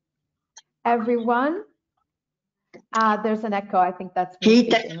afternoon, everyone. There's an echo. I think that's me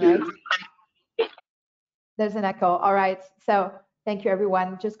speaking, right? There's an echo. All right. So thank you,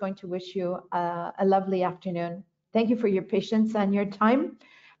 everyone. Just going to wish you a lovely afternoon. Thank you for your patience and your time.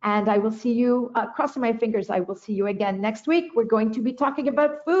 And I will see you, crossing my fingers, I will see you again next week. We're going to be talking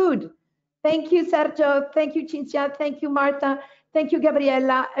about food. Thank you, Sergio. Thank you, Cinzia. Thank you, Marta. Thank you,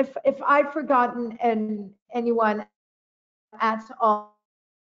 Gabriella. If I've forgotten anyone at all,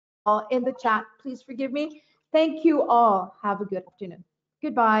 all in the chat. Please forgive me. Thank you all. Have a good afternoon.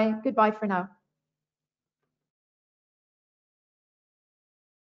 Goodbye. Goodbye for now.